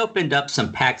 I opened up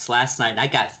some packs last night, and I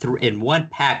got in one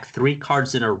pack 3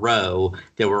 cards in a row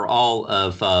that were all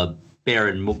of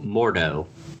Baron Mordo.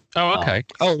 Oh, okay.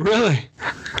 Oh, really?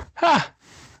 Ha!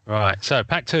 Right. So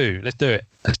pack 2. Let's do it.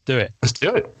 Chewy.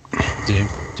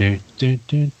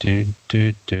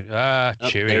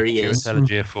 There he is.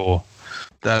 Telegia 4.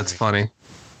 That's funny.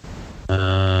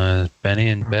 Benny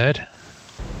in bed.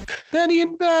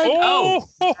 Oh,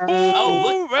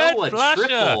 look! Red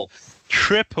Flasher.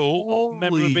 Triple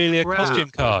memorabilia costume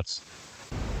cards.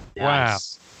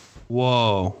 Nice.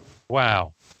 Wow.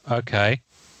 Wow. Okay.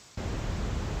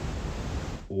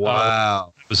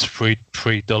 Wow. It was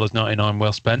 $3.99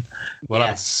 well spent. Well,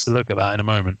 yes. I'll look at that in a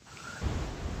moment.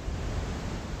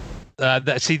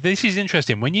 See, this is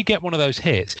interesting. When you get one of those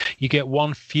hits, you get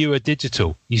 1 fewer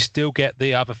digital. You still get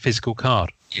the other physical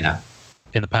card. Yeah.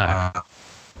 In the pack.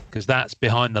 Because that's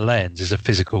behind the lens is a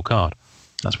physical card.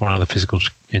 That's one of the physical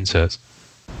inserts.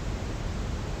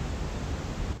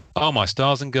 Oh, my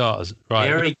stars and garters!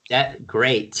 Right,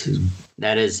 great.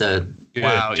 That is a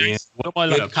wow. Yeah.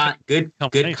 Good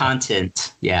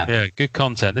content. Yeah, good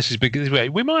content. This is big.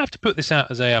 We might have to put this out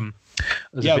as a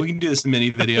we can do this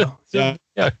mini video. yeah,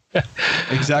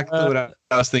 exactly what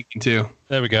I was thinking too.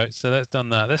 There we go. So that's done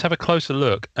that. Let's have a closer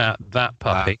look at that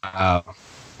puppy. Wow.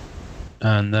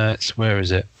 And where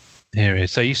is it? Here it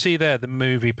is. So you see there the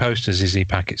movie posters is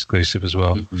EPAC exclusive as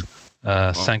well. Mm-hmm.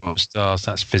 Sanctum Stars,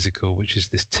 that's physical, which is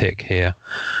this tick here.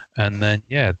 And then,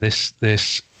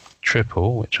 this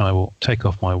triple, which I will take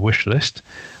off my wish list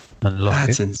and lock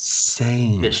That's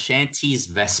insane. The Shanty's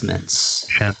Vestments.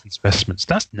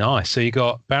 That's nice. So you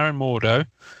got Baron Mordo.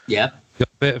 Yep. You've got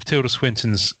a bit of Tilda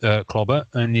Swinton's clobber,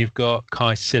 and you've got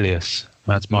Kai Silius,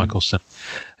 Mads Mikkelsen.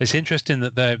 It's interesting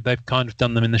that they've kind of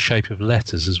done them in the shape of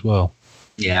letters as well.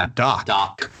 Yeah.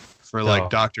 Doc. For like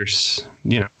doctors,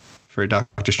 for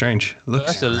Doctor Strange.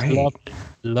 Looks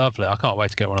lovely. I can't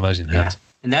wait to get one of those in hand.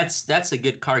 And that's a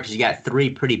good card because you got 3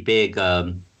 pretty big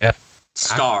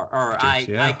star, or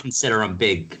I consider them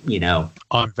big.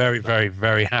 I'm very, very,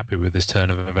 very happy with this turn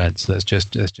of events. Let's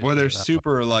just well, they're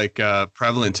super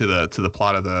prevalent to the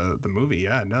plot of the movie.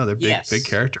 Yeah, no, they're big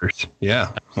characters.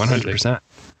 Yeah, 100%.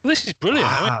 Well, this is brilliant.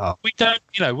 Wow. We've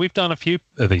done a few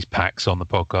of these packs on the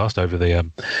podcast over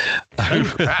the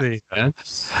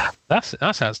That's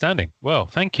outstanding. Well,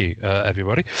 thank you,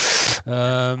 everybody.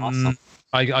 Awesome.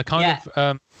 I kind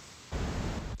of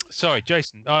sorry,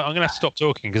 Jason. I'm going to have to stop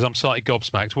talking because I'm slightly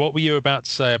gobsmacked. What were you about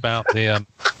to say about the?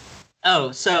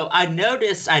 So I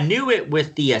knew it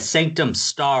with the Sanctum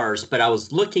Stars, but I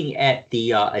was looking at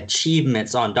the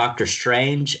achievements on Doctor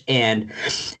Strange, and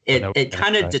it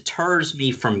kind of deters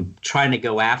me from trying to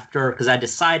go after, because I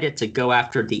decided to go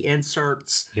after the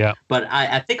inserts. Yeah. But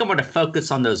I think I'm going to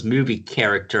focus on those movie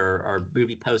character or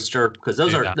movie poster, because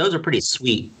those are pretty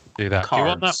sweet. Do that. Cards. Do you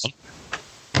want that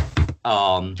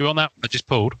one? Do you want that? I just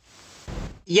pulled.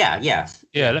 Yeah.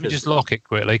 Yeah, let me just lock it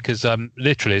quickly, because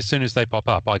literally as soon as they pop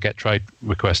up, I get trade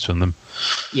requests from them.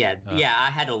 Yeah, I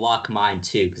had to lock mine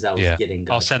too because I was getting.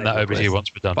 I'll send that over to you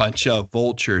once we're done. Bunch of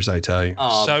vultures, I tell you.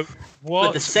 So what?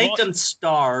 But the Sanctum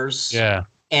Stars. Yeah.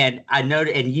 And I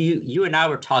noted, and you and I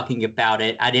were talking about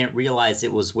it. I didn't realize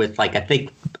it was with, like, I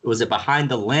think, was it Behind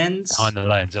the Lens? Behind the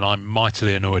Lens, and I'm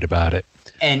mightily annoyed about it.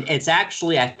 And it's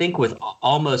actually, I think, with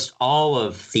almost all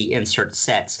of the insert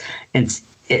sets, and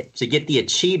to get the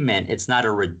achievement, it's not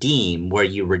a redeem where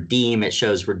you redeem, it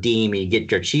shows redeem, and you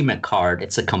get your achievement card.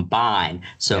 It's a combine.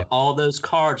 So all those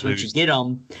cards, once you get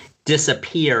them,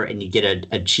 disappear, and you get an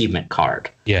achievement card.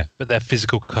 Yeah, but they're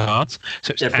physical cards,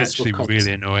 so it's actually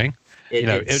really annoying.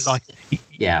 With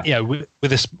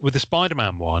the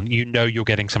Spider-Man one, you're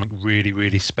getting something really,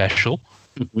 really special.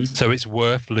 Mm-hmm. So it's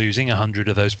worth losing 100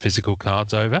 of those physical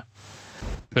cards over.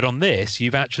 But on this,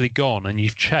 you've actually gone and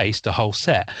you've chased a whole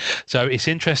set. So it's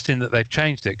interesting that they've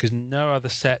changed it, because no other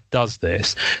set does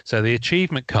this. So the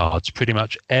achievement cards, pretty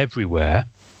much everywhere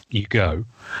you go,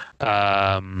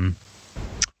 are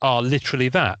literally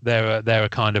that. They're a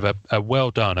kind of a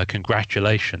well done, a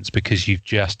congratulations, because you've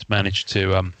just managed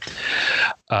to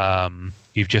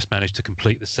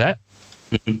complete the set,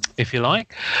 if you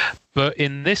like. But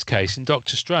in this case, in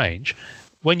Doctor Strange,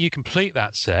 when you complete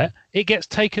that set, it gets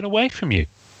taken away from you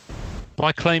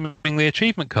by claiming the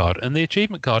achievement card, and the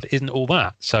achievement card isn't all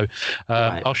that. So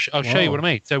I'll show you what I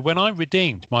mean. So when I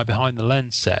redeemed my Behind the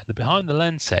Lens set, the Behind the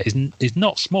Lens set is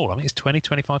not small. I mean, it's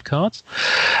 25 cards,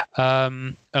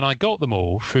 and I got them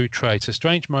all through trade. So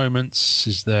Strange Moments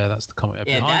is there. That's the comment.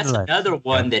 Yeah, that's another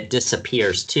one that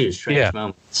disappears too. Strange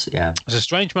Moments. Yeah. So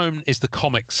Strange Moment is the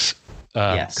comics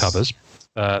covers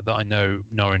that I know,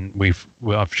 Norrin.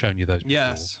 I've shown you those before.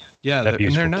 Yes. Yeah,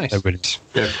 they're nice.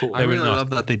 They're cool. I really love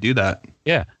that they do that.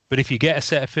 Yeah, but if you get a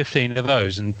set of 15 of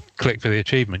those and click for the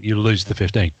achievement, you lose the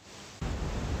 15.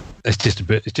 It's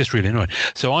just really annoying.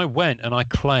 So I went and I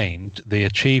claimed the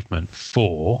achievement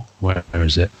for, where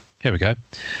is it? Here we go,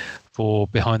 for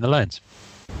Behind the Lens.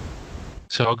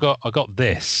 So I got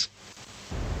this,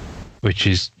 which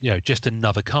is just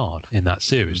another card in that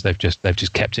series. They've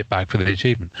just kept it back for the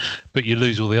achievement, but you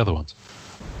lose all the other ones.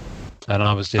 And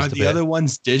I was just. Are the other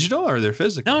ones digital or they're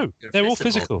physical? No, they're all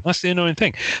physical. That's the annoying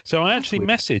thing. So I actually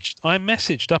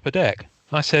messaged Upper Deck.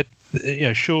 I said,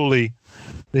 surely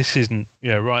this isn't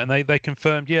right, and they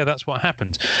confirmed, that's what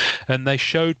happened. And they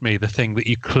showed me the thing that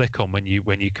you click on when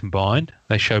you combine.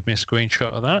 They showed me a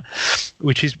screenshot of that,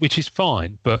 which is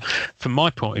fine. But from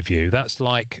my point of view, that's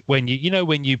like when you get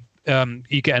an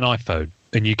iPhone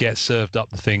and you get served up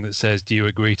the thing that says, do you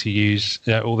agree to use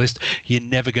all this? You're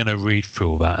never going to read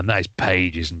through all that. And that is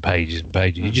pages and pages and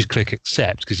pages. You just click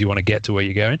accept because you want to get to where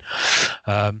you're going.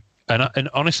 And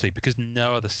honestly, because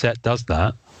no other set does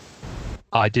that,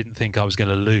 I didn't think I was going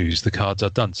to lose the cards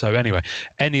I'd done. So anyway,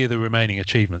 any of the remaining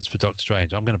achievements for Doctor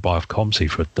Strange, I'm going to buy off ComC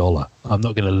for $1. I'm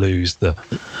not going to lose the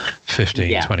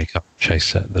 15, 20 card chase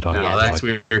set that I have. That's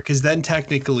weird, because then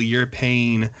technically you're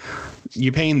paying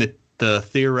the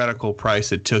theoretical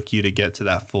price it took you to get to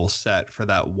that full set for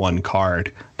that one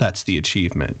card. That's the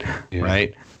achievement,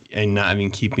 right? And not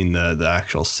even keeping the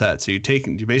actual set. So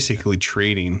you're basically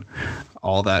trading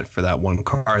all that for that one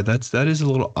card. That is a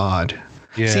little odd.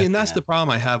 Yeah. See, and that's the problem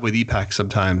I have with EPAC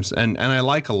sometimes, and I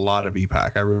like a lot of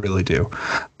EPAC, I really do.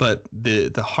 But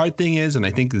the hard thing is, and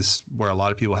I think this is where a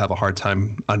lot of people have a hard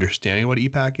time understanding what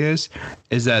EPAC is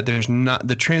that there's not,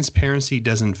 the transparency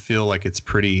doesn't feel like it's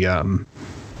pretty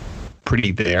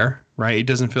there, right? It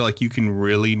doesn't feel like you can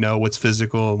really know what's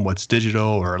physical and what's digital,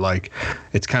 or like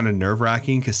it's kind of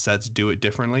nerve-wracking because sets do it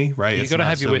differently, right? You've got to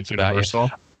have your wits about you.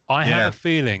 I have a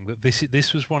feeling that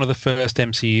this was one of the first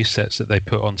MCU sets that they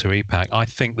put onto EPAC. I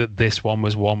think that this one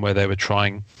was one where they were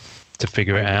trying to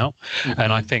figure it out. Mm-hmm.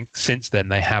 And I think since then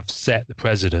they have set the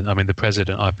precedent. I mean, the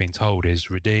precedent I've been told is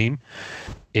redeem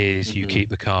is you keep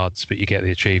the cards, but you get the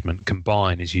achievement.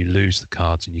 Combine is you lose the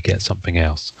cards and you get something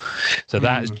else. So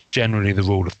that is generally the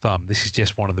rule of thumb. This is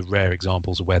just one of the rare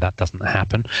examples of where that doesn't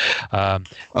happen.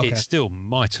 It's still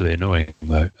mightily annoying,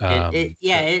 though.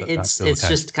 It's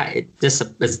just kind of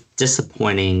it's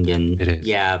disappointing, and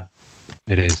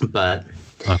it is. But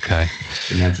okay,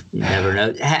 you never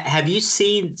know. Have you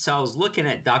seen? So I was looking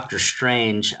at Doctor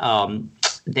Strange.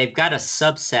 They've got a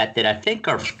subset that I think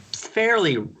are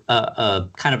fairly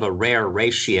kind of a rare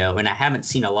ratio, and I haven't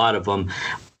seen a lot of them.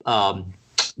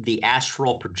 The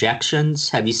astral projections,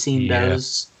 have you seen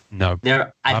those? No,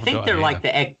 I think they're like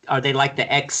are they like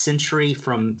the X Sentry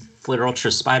from Flit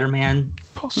Ultra Spider-Man?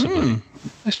 Possibly.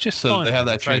 It's just so they have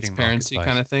that transparency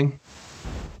kind of thing.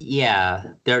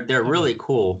 Yeah, they're really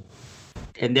cool,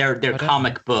 and they're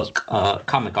comic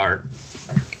art.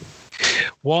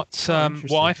 What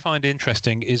I find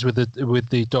interesting is with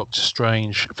the Doctor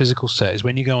Strange physical set is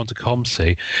when you go onto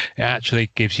ComC, it actually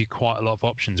gives you quite a lot of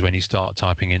options when you start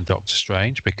typing in Doctor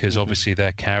Strange, because obviously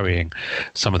they're carrying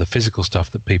some of the physical stuff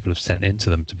that people have sent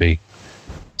into them to be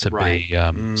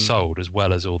sold, as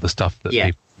well as all the stuff that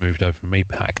people moved over from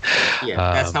EPAC.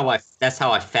 Yeah, that's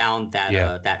how I found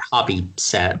that that hobby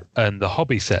set. And the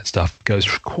hobby set stuff goes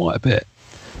for quite a bit.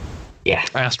 Yeah.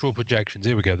 Astral projections,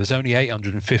 here we go. There's only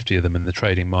 850 of them in the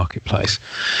trading marketplace.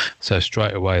 So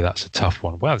straight away, that's a tough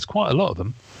one. Wow, there's quite a lot of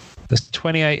them. There's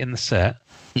 28 in the set.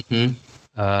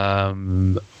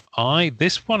 Mm-hmm.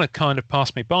 This one had kind of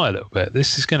passed me by a little bit.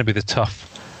 This is going to be the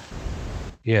tough.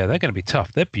 Yeah, they're going to be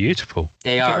tough. They're beautiful.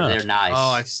 They are. They're nice. Oh,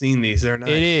 I've seen these. They're nice.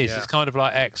 It is. Yeah. It's kind of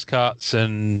like X cuts,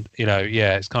 and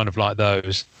it's kind of like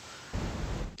those.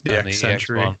 The X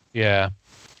Century. Yeah.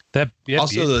 They're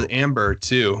also beautiful. The amber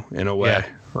too, in a way,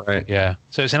 right? Yeah.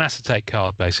 So it's an acetate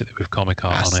card basically with comic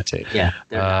art on it. Yeah,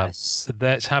 they're nice.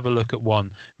 Let's have a look at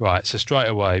one. Right. So straight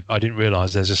away, I didn't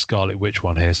realise there's a Scarlet Witch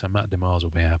one here. So Matt DeMars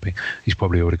will be happy. He's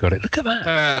probably already got it. Look at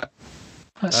that.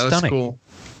 That's stunning. Cool.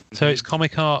 So it's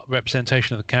comic art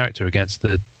representation of the character against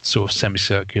the sort of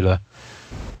semicircular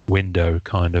window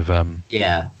kind of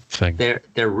thing.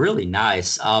 They're really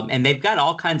nice. And they've got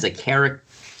all kinds of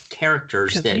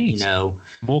characters that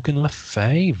Morgan Le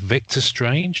Fay, Victor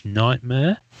Strange,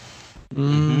 Nightmare.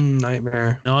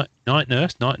 Nightmare. Night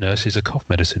Nurse is a cough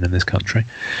medicine in this country.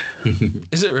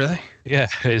 Is it really? Yeah,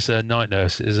 it's a night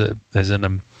nurse.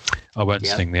 I won't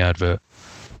sing the advert,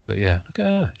 but yeah, look at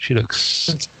her. She looks.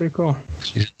 That's pretty cool.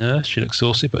 She's a nurse. She looks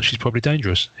saucy, but she's probably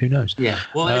dangerous. Who knows? Yeah.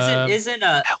 Well, isn't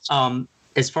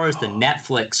as far as the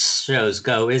Netflix shows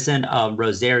go, isn't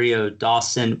Rosario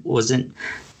Dawson wasn't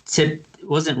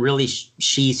really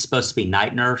she supposed to be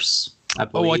Night Nurse? I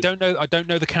believe. Oh, I don't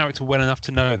know the character well enough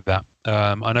to know that.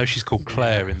 I know she's called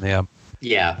Claire in the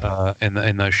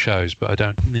in those shows, but I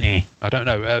don't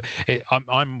know.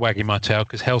 I'm wagging my tail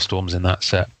because Hellstorm's in that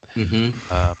set. Mm-hmm.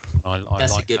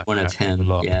 That's like a good one of him.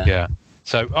 Yeah.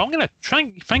 So I'm going to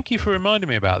thank you for reminding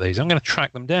me about these. I'm going to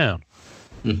track them down.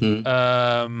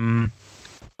 Mm-hmm.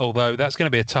 Although that's going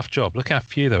to be a tough job. Look how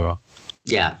few there are.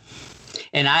 Yeah.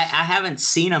 And I haven't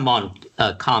seen them on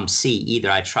ComC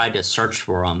either. I tried to search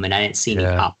for them, and I didn't see any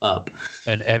pop up.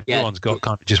 And everyone's got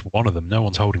kind of just one of them. No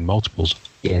one's holding multiples.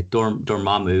 Yeah,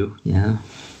 Dormammu. Yeah.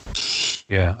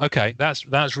 Yeah. Okay.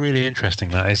 That's really interesting.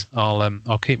 That is.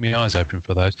 I'll keep my eyes open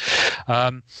for those.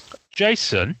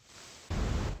 Jason.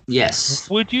 Yes.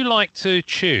 Would you like to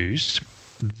choose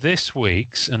this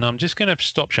week's, and I'm just going to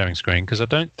stop sharing screen because I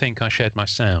don't think I shared my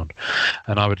sound,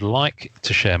 and I would like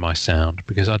to share my sound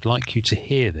because I'd like you to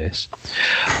hear this.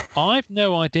 I've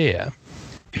no idea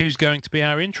who's going to be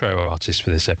our intro artist for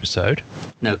this episode.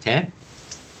 Okay.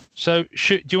 So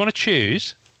do you want to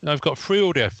choose? I've got 3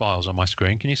 audio files on my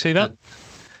screen. Can you see that?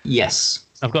 Yes.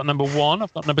 I've got number 1,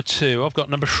 I've got number 2, I've got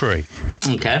number 3.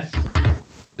 Okay.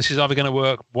 This is either going to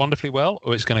work wonderfully well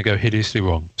or it's going to go hideously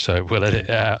wrong. So we'll edit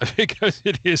it out. If it goes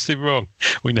hideously wrong,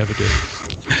 we never do.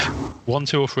 1,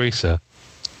 2, or 3, sir?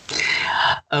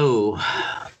 Oh,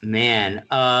 man.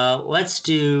 Let's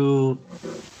do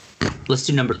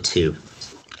number 2.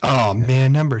 Oh,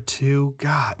 man, number 2.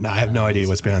 God, no, I have no idea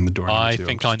what's behind the door. I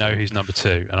think I know who's number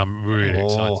 2, and I'm really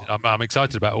excited. I'm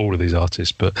excited about all of these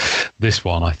artists, but this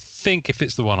one, I think if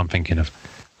it's the one I'm thinking of.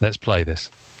 Let's play this.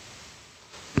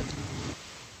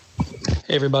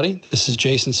 Hey everybody, this is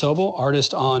Jason Sobol,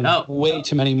 artist on way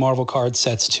too many Marvel card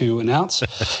sets to announce,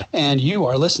 and you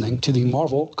are listening to the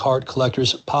Marvel Card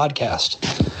Collectors Podcast.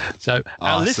 So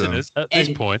our listeners at this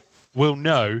point will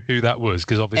know who that was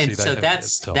because obviously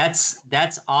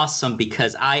that's awesome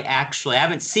because I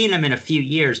haven't seen him in a few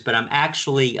years, but I'm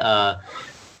actually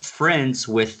friends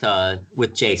with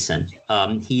Jason.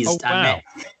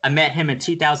 I met him in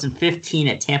 2015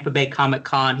 at Tampa Bay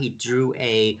Comic-Con. He drew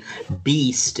a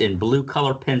beast in blue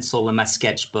color pencil in my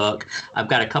sketchbook. I've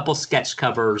got a couple sketch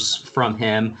covers from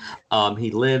him.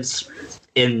 He lives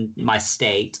in my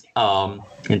state,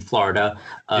 in Florida.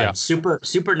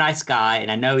 Super nice guy,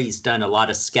 and I know he's done a lot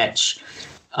of sketch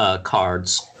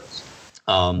cards.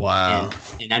 Wow.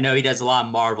 And I know he does a lot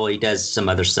of Marvel. He does some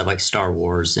other stuff like Star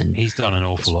Wars, and he's done an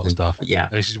awful lot of stuff. Yeah.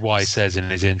 This is why he says in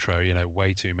his intro,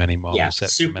 way too many Marvel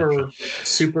sets. Super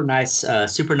nice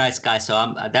guy.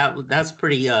 So that's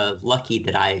pretty lucky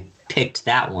that I picked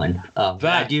that one.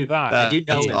 I do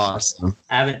know him. Awesome.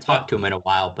 I haven't talked to him in a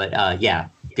while, but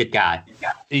good guy.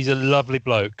 He's a lovely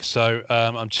bloke. So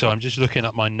I'm just looking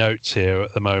at my notes here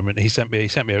at the moment. He sent me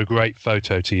a great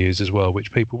photo to use as well,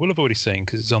 which people will have already seen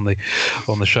because it's on the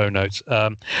show notes.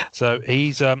 So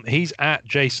he's at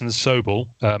Jason Sobol,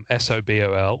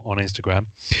 SOBOL on Instagram,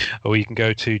 or you can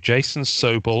go to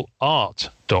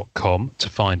jasonsobolart.com to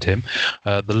find him.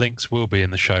 The links will be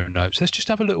in the show notes. Let's just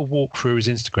have a little walk through his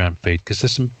Instagram feed because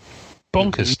there's some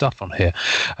bonkers stuff on here.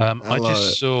 I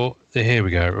just saw. Here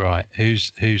we go. Right,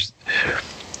 who's?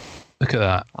 Look at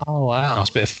that. Oh wow! Nice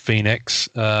bit of Phoenix,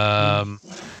 ink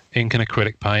and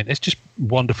acrylic paint. It's just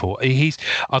wonderful.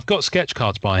 I've got sketch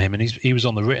cards by him, and he was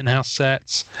on the Rittenhouse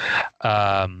sets.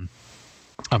 I'm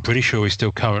pretty sure he's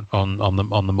still current on the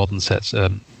modern sets.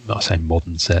 Not saying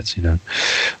modern sets,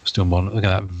 still modern. Look at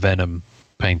that Venom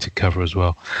painted cover as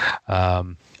well.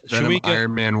 Venom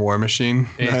Iron Man War Machine.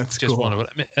 That's just cool.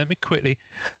 Let me quickly.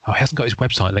 Oh, he hasn't got his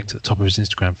website linked at the top of his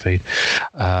Instagram feed.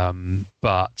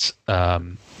 But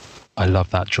I love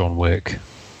that John Wick.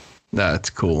 That's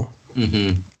cool.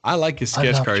 Mm-hmm. I like his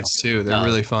sketch cards too. They're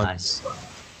really fun. Nice.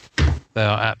 They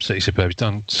are absolutely superb. He's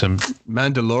done some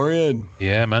Mandalorian.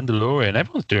 Yeah, Mandalorian.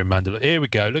 Everyone's doing Mandalorian. Here we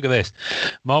go. Look at this.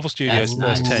 Marvel Studios the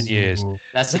last 10 years.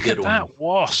 That's a good one. That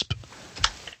wasp.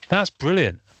 That's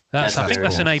brilliant. I think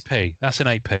that's an AP. That's an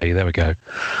AP. There we go.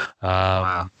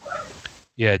 Wow.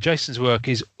 Yeah, Jason's work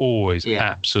is always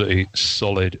absolutely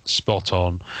solid, spot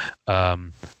on. I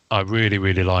really,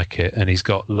 really like it. And he's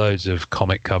got loads of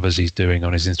comic covers he's doing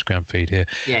on his Instagram feed here.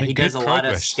 Yeah, he does a lot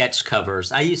of sketch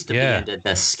covers. I used to be into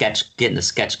getting the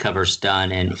sketch covers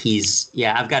done. And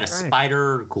I've got a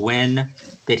Spider-Gwen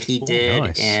that he did,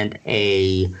 nice. And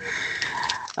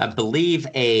I believe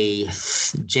a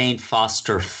Jane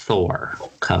Foster Thor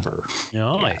cover.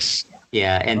 Nice.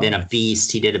 Yeah, and then a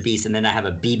Beast. He did a Beast, and then I have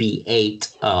a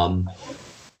BB-8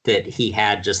 that he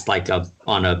had just like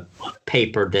on a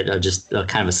paper that just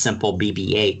kind of a simple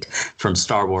BB-8 from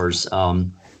Star Wars.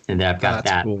 And then I've got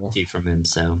that too from him.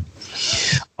 So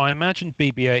I imagine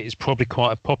BB-8 is probably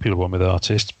quite a popular one with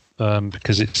artists.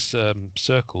 Because it's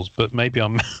circles, but maybe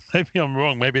I'm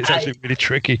wrong. Maybe it's actually really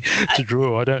tricky to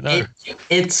draw. I don't know.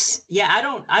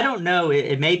 I don't know.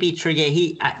 It may be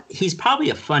tricky. He's probably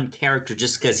a fun character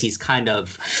just because he's kind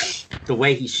of the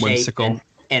way he's shaped. Whimsical.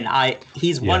 And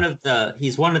he's one of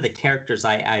the characters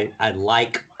I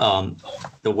like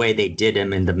the way they did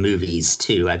him in the movies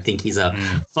too. I think he's a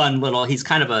fun little. He's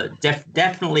kind of a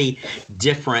definitely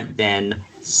different than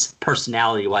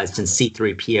personality wise than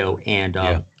C-3PO and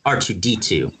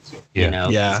R2-D2.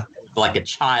 Like a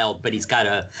child, but he's got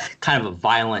a kind of a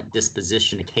violent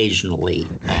disposition occasionally.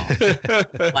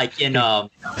 Like in the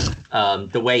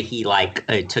way he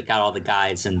took out all the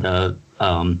guys in the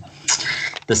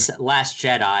the Last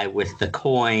Jedi with the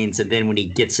coins, and then when he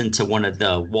gets into one of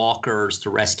the walkers to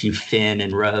rescue Finn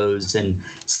and Rose and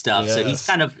stuff. Yes.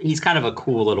 So he's kind of a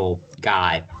cool little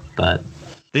guy, but.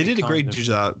 They did a great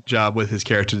job with his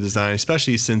character design,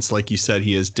 especially since, like you said,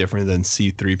 he is different than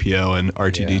C-3PO and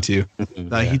R2-D2.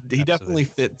 Yeah. He definitely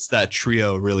fits that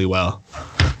trio really well.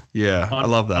 Yeah, I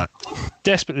love that.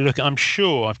 Desperately looking. I'm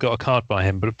sure I've got a card by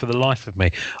him, but for the life of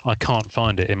me, I can't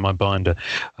find it in my binder,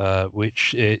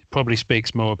 which it probably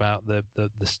speaks more about the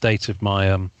state of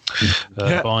my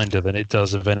binder than it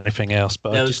does of anything else.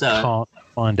 But I just can't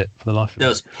find it for the life of me.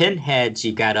 Those pinheads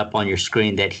you got up on your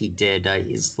screen that he did,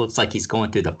 it looks like he's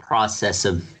going through the process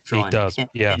of drawing. He does,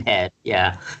 pinhead.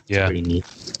 Yeah, it's pretty neat.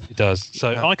 He does.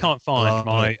 So I can't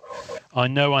find I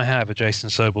know I have a Jason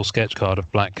Sobel sketch card of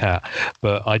Black Cat,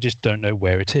 but I just don't know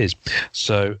where it is.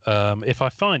 So if I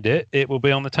find it, it will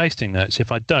be on the tasting notes. If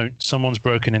I don't, someone's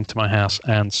broken into my house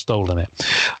and stolen it.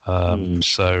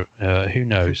 So who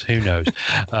knows? Who knows?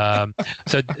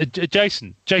 So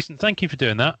Jason, thank you for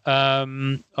doing that.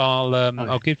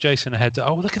 I'll give Jason a heads up.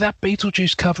 Oh, look at that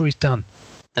Beetlejuice cover he's done.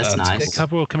 That's nice.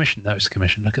 Cover or commission? No, it's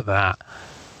commission. Look at that.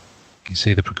 You can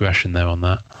see the progression there on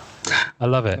that. I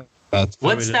love it.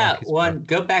 What's that one?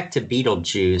 Go back to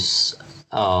Beetlejuice.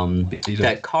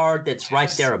 That card that's right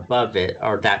there above it,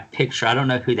 or that picture. I don't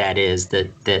know who that is. There's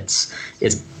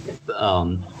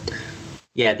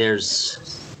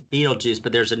Beetlejuice,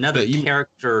 but there's another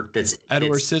character that's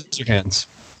Edward Scissorhands.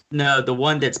 No, the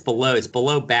one that's below. It's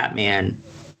below Batman.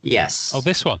 Yes. Oh,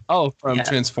 this one. Oh, from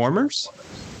Transformers.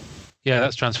 Yeah,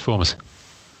 that's Transformers.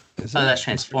 That's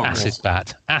Transformers.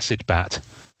 Acid Bat.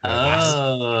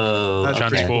 Oh,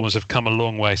 Transformers have come a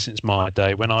long way since my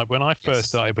day. When I first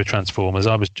started with Transformers,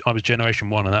 I was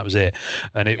Generation 1, and that was it.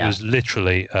 And it was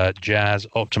literally Jazz,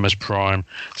 Optimus Prime,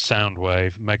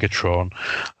 Soundwave, Megatron,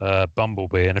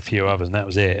 Bumblebee, and a few others, and that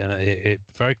was it. And it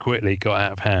very quickly got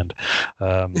out of hand.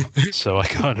 So I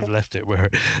kind of left it where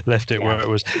it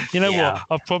was. You know what?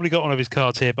 I've probably got one of his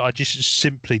cards here, but I just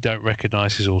simply don't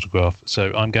recognise his autograph.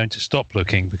 So I'm going to stop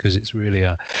looking because it's really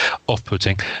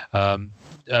off-putting.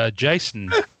 Jason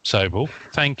Sobel,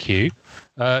 thank you.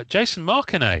 Jason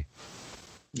Marconnet,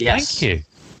 thank you.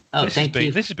 Thank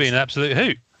you. This has been an absolute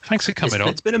hoot. Thanks for coming on.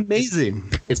 It's been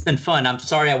amazing. It's been fun. I'm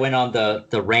sorry I went on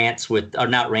the rants or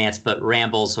not rants, but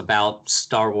rambles about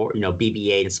Star Wars,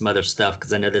 BB-8 and some other stuff,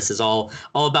 because I know this is all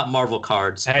about Marvel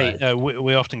cards. Hey,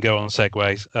 we often go on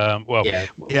segues.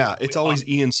 It's always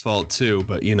Ian's fault too,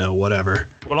 but whatever.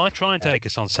 Well, I try and take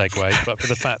us on segues, but for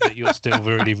the fact that you're still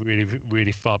really, really,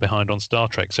 really far behind on Star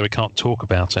Trek, so we can't talk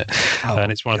about it.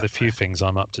 And it's one of the few things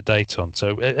I'm up to date on.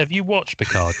 So have you watched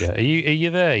Picard yet? Are you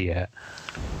there yet?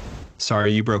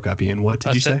 Sorry, you broke up, Ian. What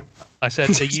did you say? I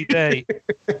said, are you there?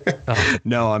 Oh,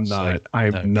 no, I'm not.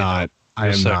 I'm not. I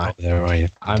am not there, are you?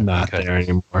 I'm not there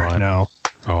anymore. Right. No.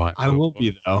 All right. I will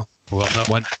be, though.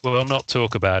 We'll not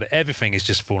talk about it. Everything is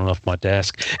just falling off my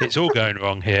desk. It's all going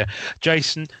wrong here.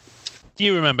 Jason, do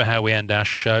you remember how we end our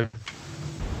show?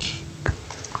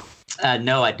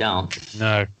 No, I don't.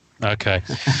 No. Okay.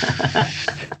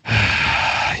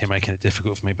 You're making it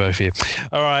difficult for me, both of you.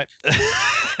 All right.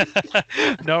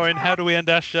 Norrin, how do we end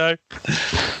our show?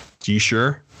 You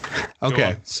sure?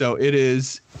 Okay, so it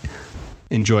is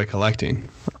enjoy collecting.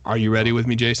 Are you ready with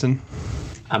me, Jason?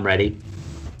 I'm ready.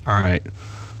 All right.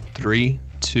 3,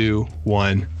 2,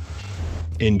 1.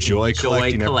 Enjoy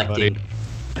collecting, everybody.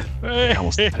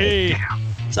 Hey.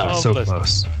 Damn. So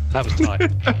close. That was tight.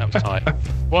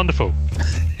 Wonderful.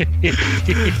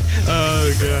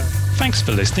 Oh, God. Thanks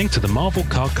for listening to the Marvel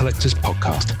Card Collectors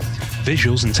Podcast.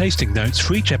 Visuals and tasting notes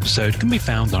for each episode can be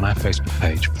found on our Facebook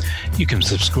page. You can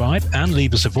subscribe and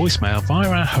leave us a voicemail via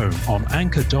our home on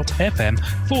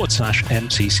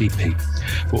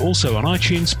anchor.fm/MCCP. We're also on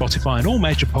iTunes, Spotify, and all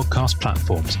major podcast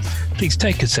platforms. Please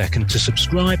take a second to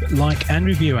subscribe, like, and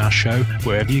review our show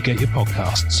wherever you get your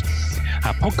podcasts.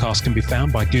 Our podcast can be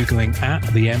found by Googling at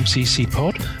the MCC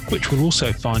Pod, which will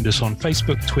also find us on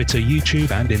Facebook, Twitter, YouTube,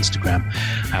 and Instagram.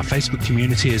 Our Facebook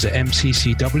community is at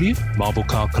MCCW, Marvel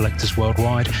Card Collectors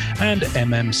Worldwide, and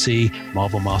MMC,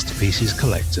 Marvel Masterpieces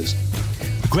Collectors.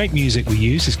 The great music we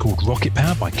use is called Rocket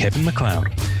Power by Kevin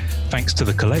MacLeod. Thanks to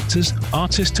the collectors,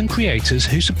 artists, and creators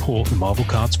who support the Marvel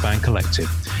Cards Fan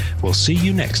Collective. We'll see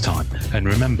you next time, and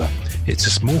remember, it's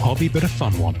a small hobby but a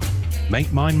fun one.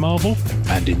 Make mine Marvel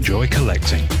and enjoy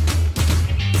collecting.